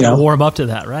gotta, you know, warm up to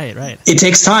that. Right. It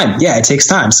takes time. Yeah, it takes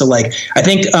time. So like, I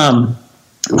think,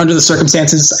 under the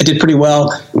circumstances, I did pretty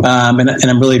well. And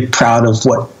I'm really proud of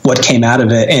what came out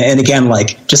of it. And again,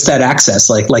 like just that access,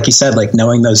 like you said, like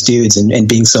knowing those dudes and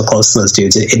being so close to those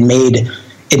dudes, it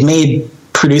made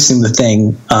producing the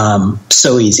thing,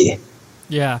 so easy.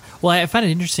 Yeah. Well, I find it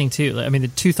interesting too. I mean, the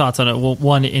two thoughts on it. Well,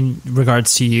 one in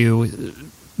regards to you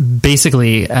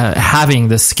basically having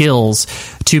the skills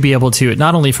to be able to,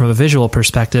 not only from a visual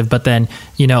perspective, but then,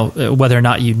 you know, whether or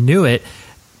not you knew it,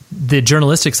 the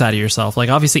journalistic side of yourself, like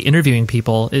obviously interviewing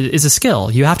people is a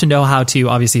skill. You have to know how to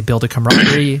obviously build a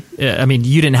camaraderie. I mean,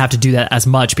 you didn't have to do that as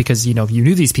much because, you know, you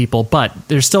knew these people, but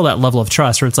there's still that level of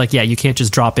trust where it's like, yeah, you can't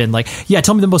just drop in like, yeah,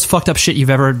 tell me the most fucked up shit you've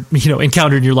ever, you know,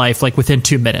 encountered in your life, like within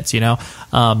 2 minutes, you know?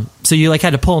 So you like had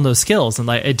to pull in those skills. And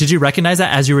like, did you recognize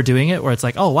that as you were doing it, where it's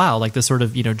like, oh wow, like this sort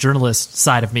of, you know, journalist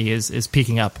side of me is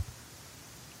peaking up?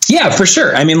 Yeah, for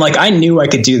sure. I mean, like I knew I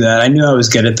could do that. I knew I was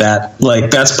good at that. Like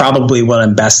that's probably what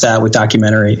I'm best at with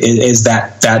documentary is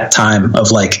that time of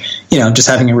like, you know, just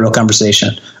having a real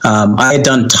conversation. I had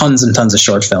done tons and tons of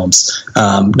short films.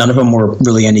 None of them were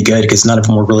really any good because none of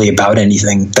them were really about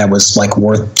anything that was like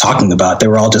worth talking about. They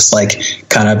were all just like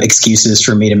kind of excuses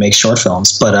for me to make short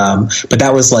films. But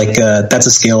that was like, that's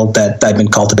a skill that I've been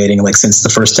cultivating like since the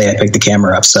first day I picked the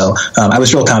camera up. So I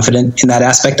was real confident in that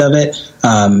aspect of it.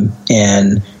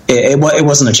 And it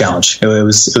wasn't a challenge. It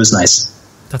was nice.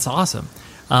 That's awesome.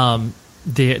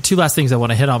 The two last things I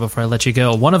want to hit on before I let you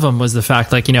go. One of them was the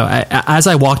fact, like, you know, as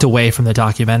I walked away from the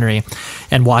documentary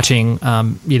and watching,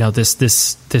 you know,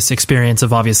 this experience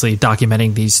of obviously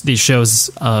documenting these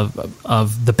shows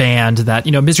of the band that,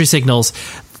 you know, Misery Signals,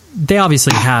 they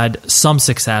obviously had some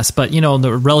success, but, you know, in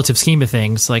the relative scheme of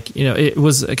things, like, you know, it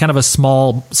was kind of a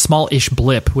small-ish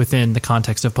blip within the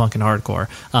context of punk and hardcore.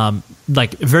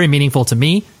 Like very meaningful to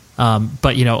me.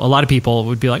 But, you know, a lot of people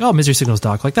would be like, oh, Misery Signals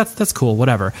doc, like that's cool,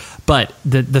 whatever. But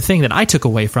the thing that I took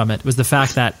away from it was the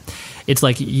fact that it's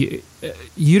like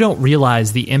you don't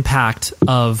realize the impact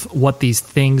of what these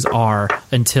things are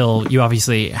until you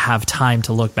obviously have time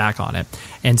to look back on it.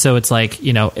 And so it's like,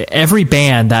 every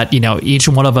band that, each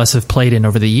one of us have played in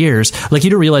over the years, like you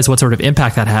don't realize what sort of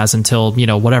impact that has until,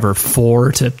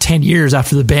 4 to 10 years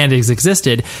after the band has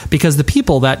existed, because the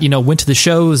people that, went to the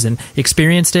shows and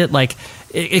experienced it, like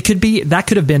it could be, that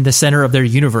could have been the center of their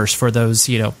universe for those,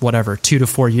 2 to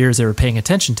 4 years they were paying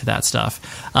attention to that stuff.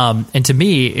 And to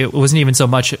me, it wasn't even so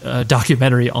much a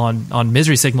documentary on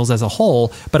Misery Signals as a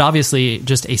whole, but obviously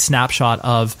just a snapshot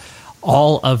of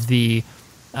all of the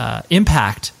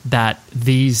impact that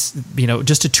these,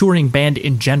 just a touring band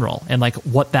in general, and like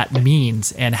what that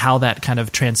means and how that kind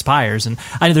of transpires. And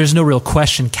I know there's no real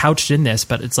question couched in this,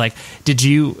 but it's like,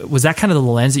 was that kind of the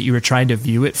lens that you were trying to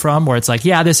view it from, where it's like,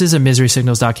 yeah, this is a Misery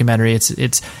Signals documentary. It's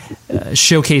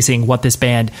showcasing what this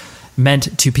band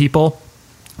meant to people,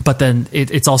 but then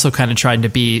it's also kind of trying to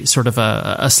be sort of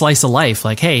a slice of life.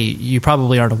 Like, hey, you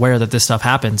probably aren't aware that this stuff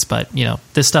happens, but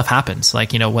this stuff happens.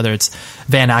 Like, whether it's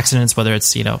van accidents, whether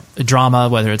it's, drama,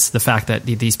 whether it's the fact that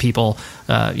these people,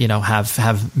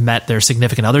 have met their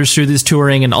significant others through this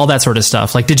touring and all that sort of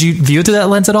stuff. Like, did you view it through that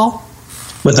lens at all?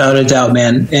 Without a doubt,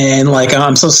 man. And like,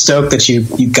 I'm so stoked that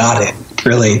you got it.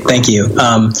 Really, thank you.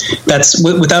 That's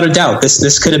without a doubt.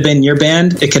 This could have been your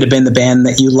band. It could have been the band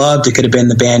that you loved. It could have been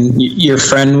the band your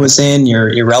friend was in,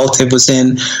 your relative was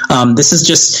in. This is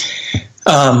just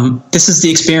this is the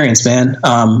experience, man.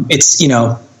 It's and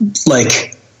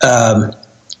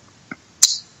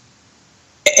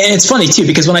it's funny too,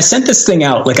 because when I sent this thing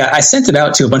out, like I sent it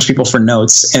out to a bunch of people for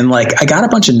notes, and like I got a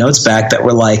bunch of notes back that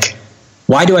were like,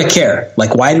 why do I care?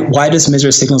 Like, why does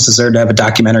Misery Signals deserve to have a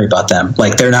documentary about them?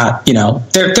 Like, they're not,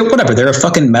 they're whatever. They're a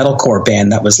fucking metalcore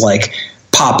band that was like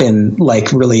popping,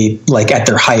 like really like at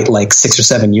their height, like 6 or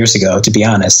 7 years ago, to be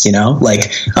honest, like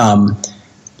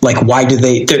why do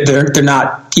they're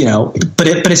not, but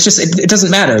it's just, it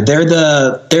doesn't matter. They're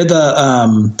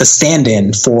the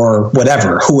stand-in for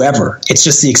whoever. It's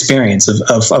just the experience of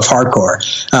hardcore.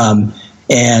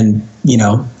 And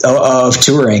of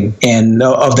touring and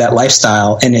of that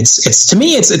lifestyle. And it's to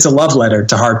me, it's a love letter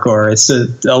to hardcore. It's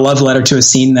a love letter to a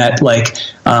scene that, like,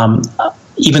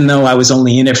 even though I was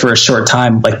only in it for a short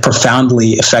time, like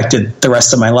profoundly affected the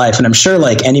rest of my life. And I'm sure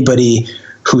like anybody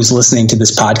who's listening to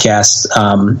this podcast,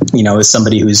 is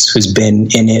somebody who's been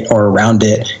in it or around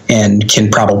it and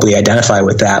can probably identify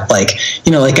with that. Like,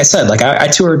 like I said, like I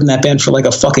toured in that band for like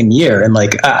a fucking year. And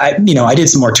like, I did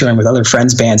some more touring with other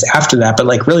friends' bands after that, but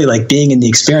like really like being in the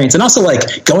experience and also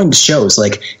like going to shows.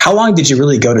 Like, how long did you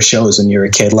really go to shows when you were a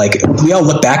kid? Like, we all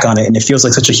look back on it and it feels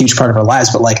like such a huge part of our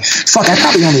lives, but like, fuck, I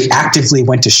probably only actively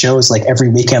went to shows like every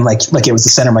weekend, like it was the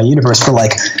center of my universe for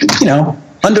like,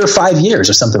 under 5 years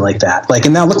or something like that. Like,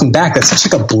 and now looking back, that's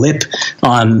such like a blip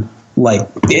on, like,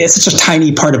 it's such a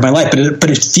tiny part of my life, but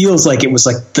it feels like it was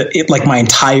like like my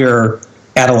entire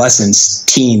adolescence,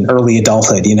 teen, early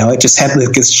adulthood, it just had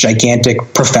like this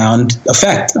gigantic, profound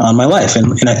effect on my life.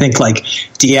 And I think like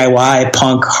DIY,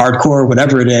 punk, hardcore,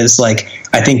 whatever it is, like,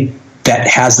 I think that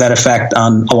has that effect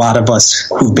on a lot of us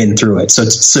who've been through it. So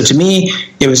to me,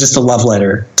 it was just a love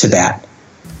letter to that.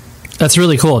 That's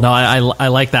really cool. No, I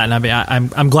like that, and I mean,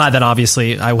 I'm glad that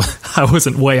obviously I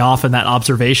wasn't way off in that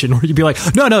observation where you'd be like,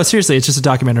 no, seriously, it's just a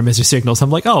documentary on Misery Signals.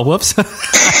 I'm like, oh, whoops.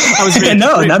 I was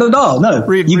no, not at all. No,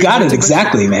 you got it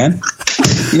exactly, man.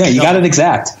 Yeah, you got it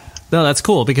exact. No, that's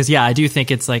cool because I do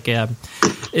think it's like,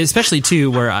 especially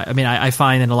too, where I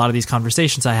find in a lot of these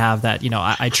conversations I have that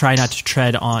I try not to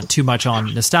tread on too much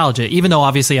on nostalgia, even though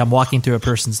obviously I'm walking through a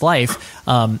person's life.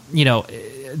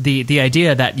 The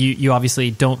idea that you obviously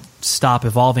don't stop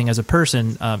evolving as a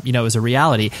person, is a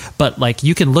reality. But like,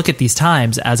 you can look at these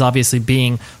times as obviously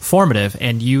being formative,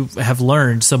 and you have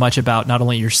learned so much about not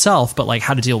only yourself, but like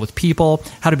how to deal with people,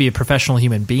 how to be a professional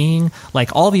human being,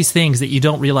 like all these things that you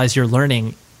don't realize you're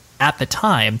learning at the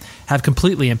time have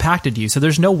completely impacted you. So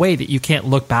there's no way that you can't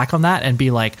look back on that and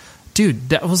be like, dude,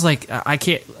 that was like, I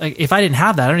can't, like, if I didn't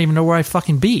have that, I don't even know where I'd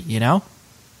fucking be,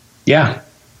 Yeah,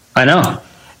 I know.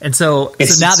 And so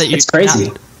now that it's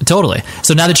crazy. Totally.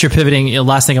 So now that you're pivoting,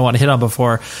 last thing I want to hit on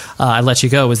before I let you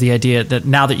go was the idea that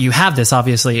now that you have this,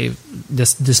 obviously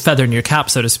this feather in your cap,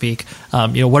 so to speak,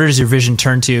 what does your vision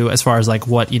turn to as far as like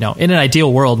what, in an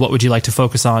ideal world, what would you like to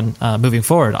focus on moving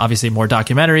forward? Obviously more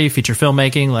documentary, feature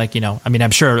filmmaking, like,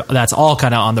 I'm sure that's all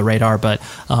kind of on the radar, but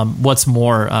what's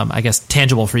more, I guess,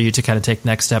 tangible for you to kind of take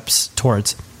next steps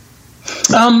towards?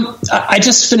 I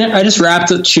just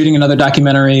wrapped shooting another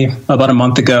documentary about a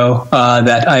month ago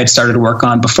that I had started to work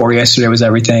on before Yesterday Was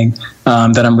Everything,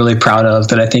 that I'm really proud of,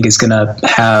 that I think is going to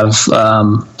have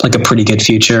like a pretty good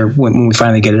future when we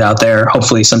finally get it out there,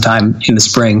 hopefully sometime in the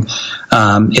spring.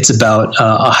 It's about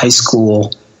a high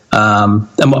school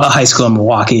in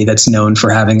Milwaukee that's known for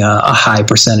having a high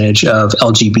percentage of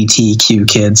LGBTQ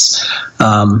kids.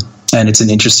 And it's an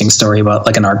interesting story about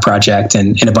like an art project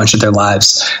and a bunch of their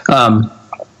lives.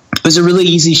 It was a really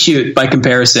easy shoot by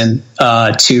comparison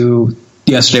to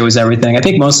Yesterday Was Everything. I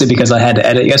think mostly because I had to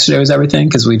edit Yesterday Was Everything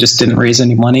because we just didn't raise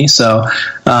any money. So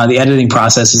the editing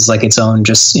process is like its own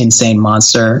just insane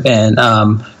monster. And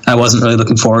I wasn't really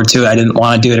looking forward to it. I didn't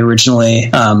want to do it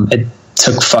originally. It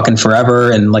took fucking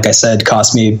forever. And like I said,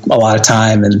 cost me a lot of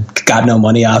time and got no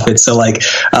money off it. So like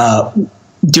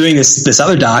doing this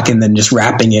other doc and then just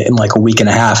wrapping it in like a week and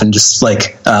a half and just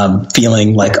like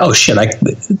feeling like, oh shit,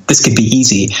 this could be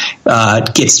easy,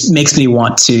 makes me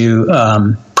want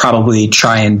to probably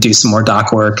try and do some more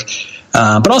doc work.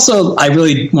 But also I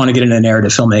really want to get into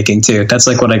narrative filmmaking too. That's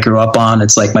like what I grew up on.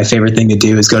 It's like my favorite thing to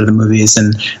do is go to the movies,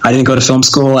 and I didn't go to film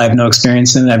school. I have no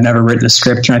experience in it. I've never written a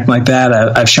script or anything like that.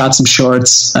 I've shot some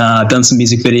shorts, done some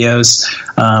music videos.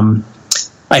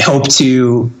 I hope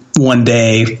to one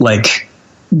day like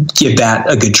give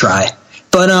that a good try.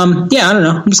 But yeah, I don't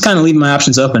know. I'm just kind of leaving my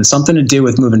options open. Something to do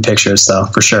with moving pictures though,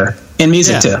 for sure. And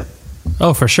music too.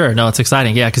 Oh, for sure. No, it's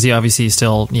exciting. Yeah, because you obviously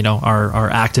still, are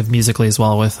active musically as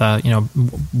well with,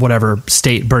 whatever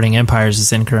state Burning Empires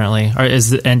is in currently.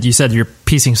 And you said you're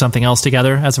piecing something else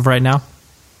together as of right now?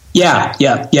 Yeah.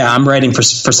 I'm writing for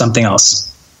something else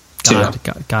too.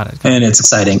 Got it. And it's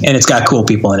exciting. And it's got cool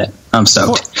people in it. I'm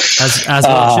stoked. As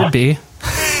well it should be.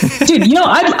 Dude,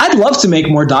 I'd love to make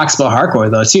more docs about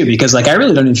hardcore though too, because like I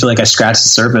really don't even feel like I scratched the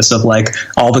surface of like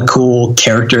all the cool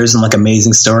characters and like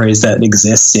amazing stories that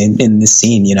exist in this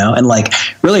scene, and like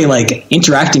really like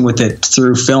interacting with it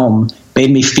through film made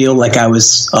me feel like I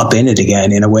was up in it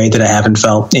again in a way that I haven't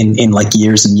felt in like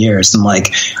years and years. And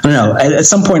like, I don't know, at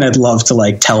some point I'd love to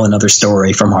like tell another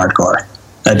story from hardcore.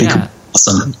 That'd be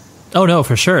awesome. Oh no,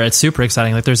 for sure. It's super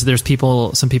exciting. Like there's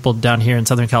some people down here in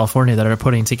Southern California that are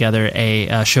putting together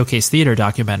a showcase theater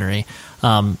documentary.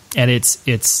 And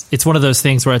it's one of those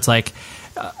things where it's like,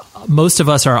 most of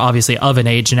us are obviously of an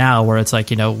age now where it's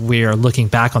like, we're looking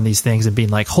back on these things and being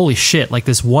like, holy shit, like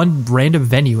this one random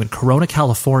venue in Corona,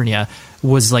 California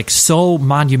was like so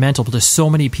monumental to so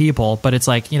many people. But it's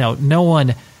like, no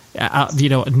one,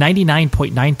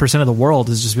 99.9% of the world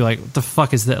is just be like, what the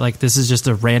fuck is that? Like, this is just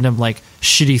a random, like,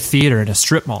 shitty theater in a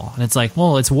strip mall. And it's like,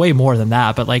 well, it's way more than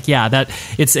that. But like, yeah,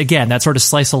 it's again, that sort of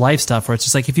slice of life stuff where it's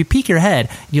just like, if you peek your head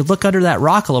and you look under that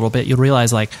rock a little bit, you'll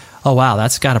realize like, oh wow,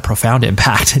 that's got a profound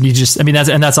impact. And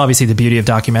that's obviously the beauty of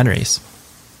documentaries.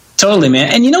 Totally,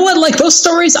 man. And you know what? Like those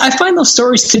stories, I find those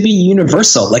stories to be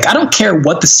universal. Like I don't care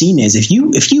what the scene is. If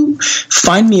you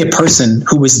find me a person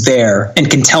who was there and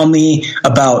can tell me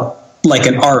about like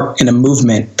an art and a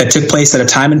movement that took place at a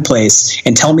time and place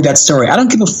and tell me that story, I don't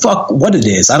give a fuck what it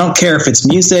is. I don't care if it's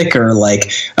music or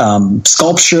like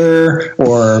sculpture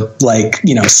or like,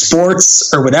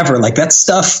 sports or whatever. Like that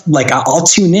stuff, like I'll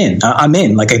tune in. I'm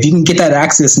in. Like if you can get that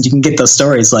access and you can get those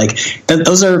stories, like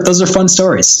those are fun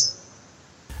stories.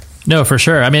 No, for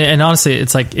sure. I mean, and honestly,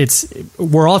 it's like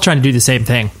we're all trying to do the same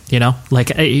thing, like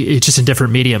it's just in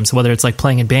different mediums, whether it's like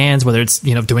playing in bands, whether it's,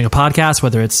 doing a podcast,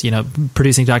 whether it's,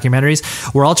 producing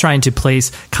documentaries. We're all trying to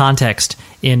place context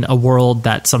in a world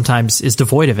that sometimes is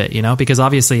devoid of it, because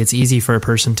obviously it's easy for a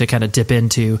person to kind of dip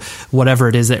into whatever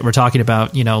it is that we're talking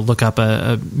about, look up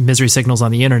a Misery Signals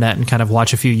on the internet and kind of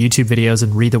watch a few YouTube videos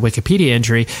and read the Wikipedia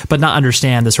entry, but not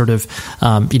understand the sort of,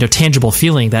 tangible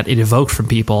feeling that it evoked from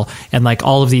people. And like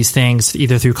all of these things,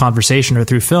 either through conversation or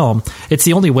through film, it's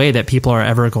the only way that people are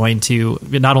ever going to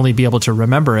not only be able to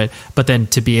remember it, but then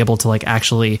to be able to like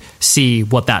actually see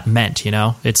what that meant,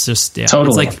 It's just, totally.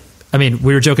 It's like, I mean,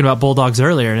 we were joking about Bulldogs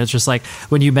earlier, and it's just like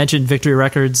when you mentioned Victory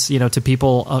Records, to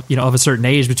people, of a certain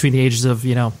age, between the ages of,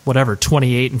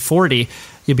 28 and 40,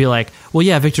 you'd be like, well,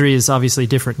 yeah, Victory is obviously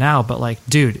different now, but like,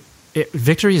 dude,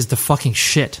 Victory is the fucking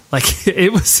shit. Like,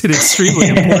 it was an extremely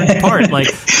important part. Like,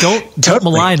 don't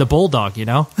malign the Bulldog,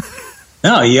 No,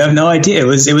 you have no idea.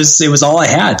 It was all I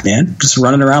had, man. Just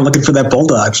running around looking for that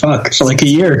Bulldog. Fuck, for like a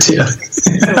year or two.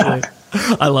 Totally.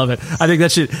 I love it. I think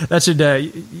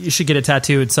you should get a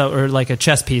tattoo or like a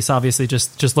chest piece. Obviously,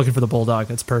 just looking for the Bulldog.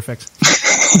 That's perfect.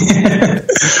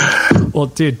 Well,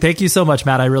 dude, thank you so much,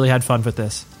 Matt. I really had fun with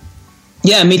this.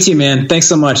 Yeah, me too, man. Thanks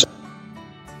so much.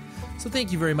 So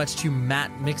thank you very much to Matt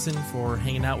Mixon for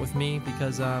hanging out with me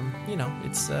because,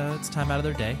 it's time out of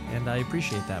their day, and I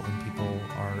appreciate that when people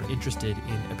are interested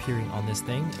in appearing on this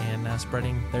thing and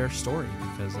spreading their story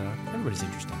because everybody's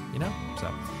interesting,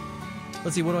 So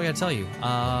let's see, what do I got to tell you?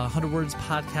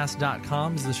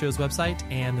 100wordspodcast.com is the show's website,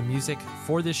 and the music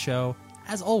for this show,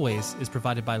 as always, is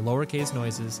provided by Lowercase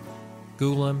Noises.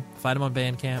 Google him, find him on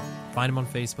Bandcamp, find him on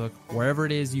Facebook. Wherever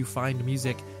it is you find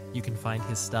music, you can find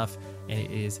his stuff, and it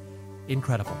is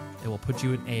incredible. It will put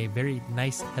you in a very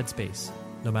nice headspace,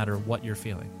 no matter what you're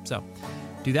feeling. So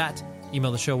do that.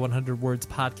 Email the show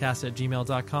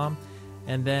 100wordspodcast@gmail.com.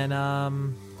 And then,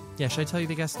 should I tell you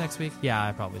the guest next week? Yeah,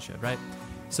 I probably should, right?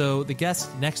 So the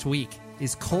guest next week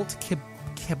is Colt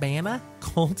Cabana.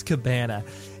 Colt Cabana.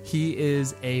 He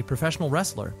is a professional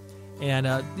wrestler. And,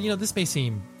 this may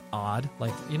seem odd.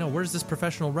 Like, where's this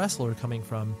professional wrestler coming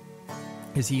from?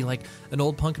 Is he like an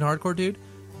old punk and hardcore dude?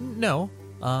 No.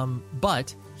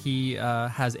 But he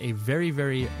has a very,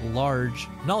 very large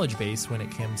knowledge base when it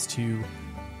comes to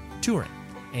touring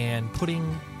and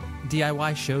putting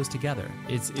DIY shows together.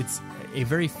 It's a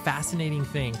very fascinating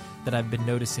thing that I've been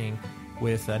noticing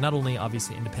with not only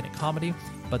obviously independent comedy,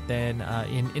 but then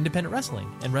in independent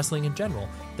wrestling and wrestling in general,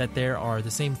 that there are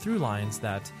the same through lines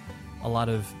that a lot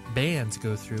of bands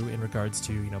go through in regards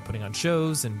to putting on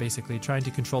shows and basically trying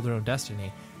to control their own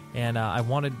destiny. And I've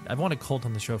wanted Colt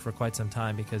on the show for quite some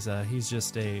time because he's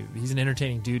an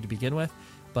entertaining dude to begin with,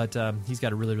 but he's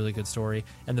got a really, really good story.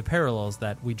 And the parallels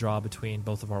that we draw between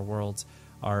both of our worlds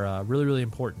are really, really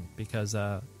important because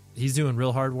he's doing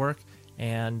real hard work,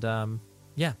 and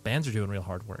bands are doing real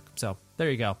hard work. So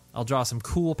there you go. I'll draw some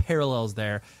cool parallels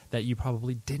there that you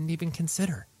probably didn't even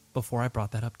consider before I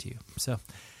brought that up to you. So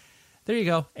there you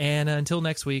go. And until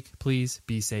next week, please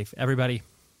be safe, everybody.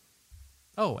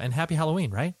 Oh, and happy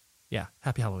Halloween, right? Yeah,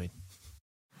 happy Halloween.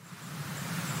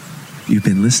 You've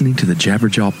been listening to the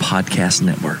Jabberjaw Podcast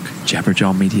Network,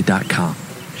 jabberjawmedia.com.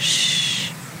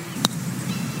 Shh.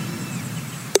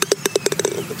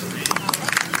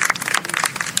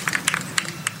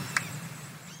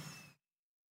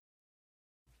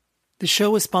 The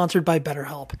show is sponsored by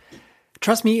BetterHelp.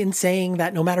 Trust me in saying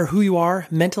that no matter who you are,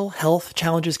 mental health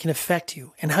challenges can affect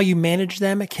you, and how you manage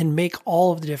them can make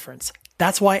all of the difference.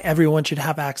 That's why everyone should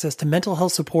have access to mental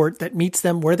health support that meets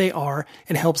them where they are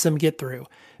and helps them get through.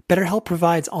 BetterHelp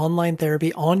provides online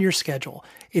therapy on your schedule.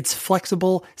 It's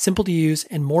flexible, simple to use,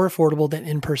 and more affordable than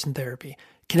in-person therapy.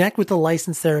 Connect with a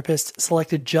licensed therapist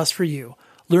selected just for you.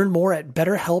 Learn more at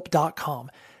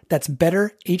betterhelp.com. That's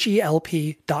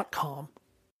betterhelp.com.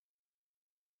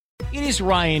 It is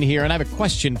Ryan here, and I have a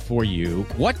question for you.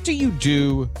 What do you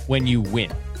do when you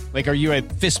win? Like, are you a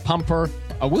fist pumper,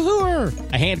 a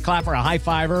woohooer, a hand clapper, a high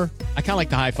fiver? I kind of like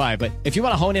the high five, but if you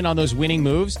want to hone in on those winning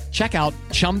moves, check out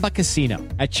Chumba Casino.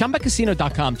 At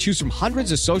ChumbaCasino.com, choose from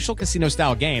hundreds of social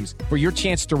casino-style games for your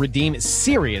chance to redeem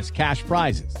serious cash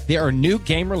prizes. There are new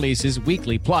game releases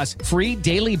weekly, plus free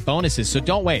daily bonuses. So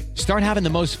don't wait. Start having the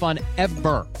most fun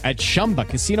ever at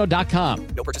ChumbaCasino.com.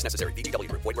 No purchase necessary. VGW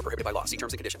Group. Void where prohibited by law. See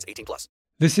terms and conditions. 18+.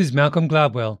 This is Malcolm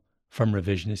Gladwell from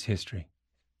Revisionist History.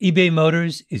 eBay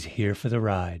Motors is here for the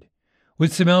ride.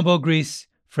 With some elbow grease,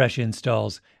 fresh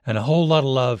installs, and a whole lot of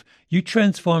love, you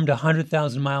transformed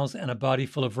 100,000 miles and a body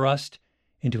full of rust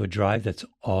into a drive that's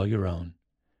all your own.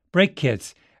 Brake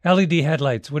kits, LED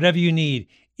headlights, whatever you need,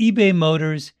 eBay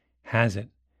Motors has it.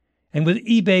 And with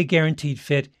eBay Guaranteed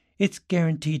Fit, it's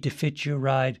guaranteed to fit your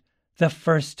ride the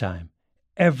first time,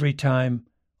 every time,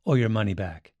 or your money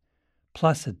back.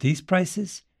 Plus, at these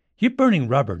prices, you're burning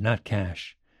rubber, not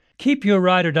cash. Keep your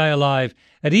ride or die alive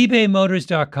at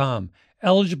ebaymotors.com.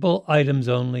 Eligible items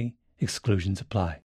only. Exclusions apply.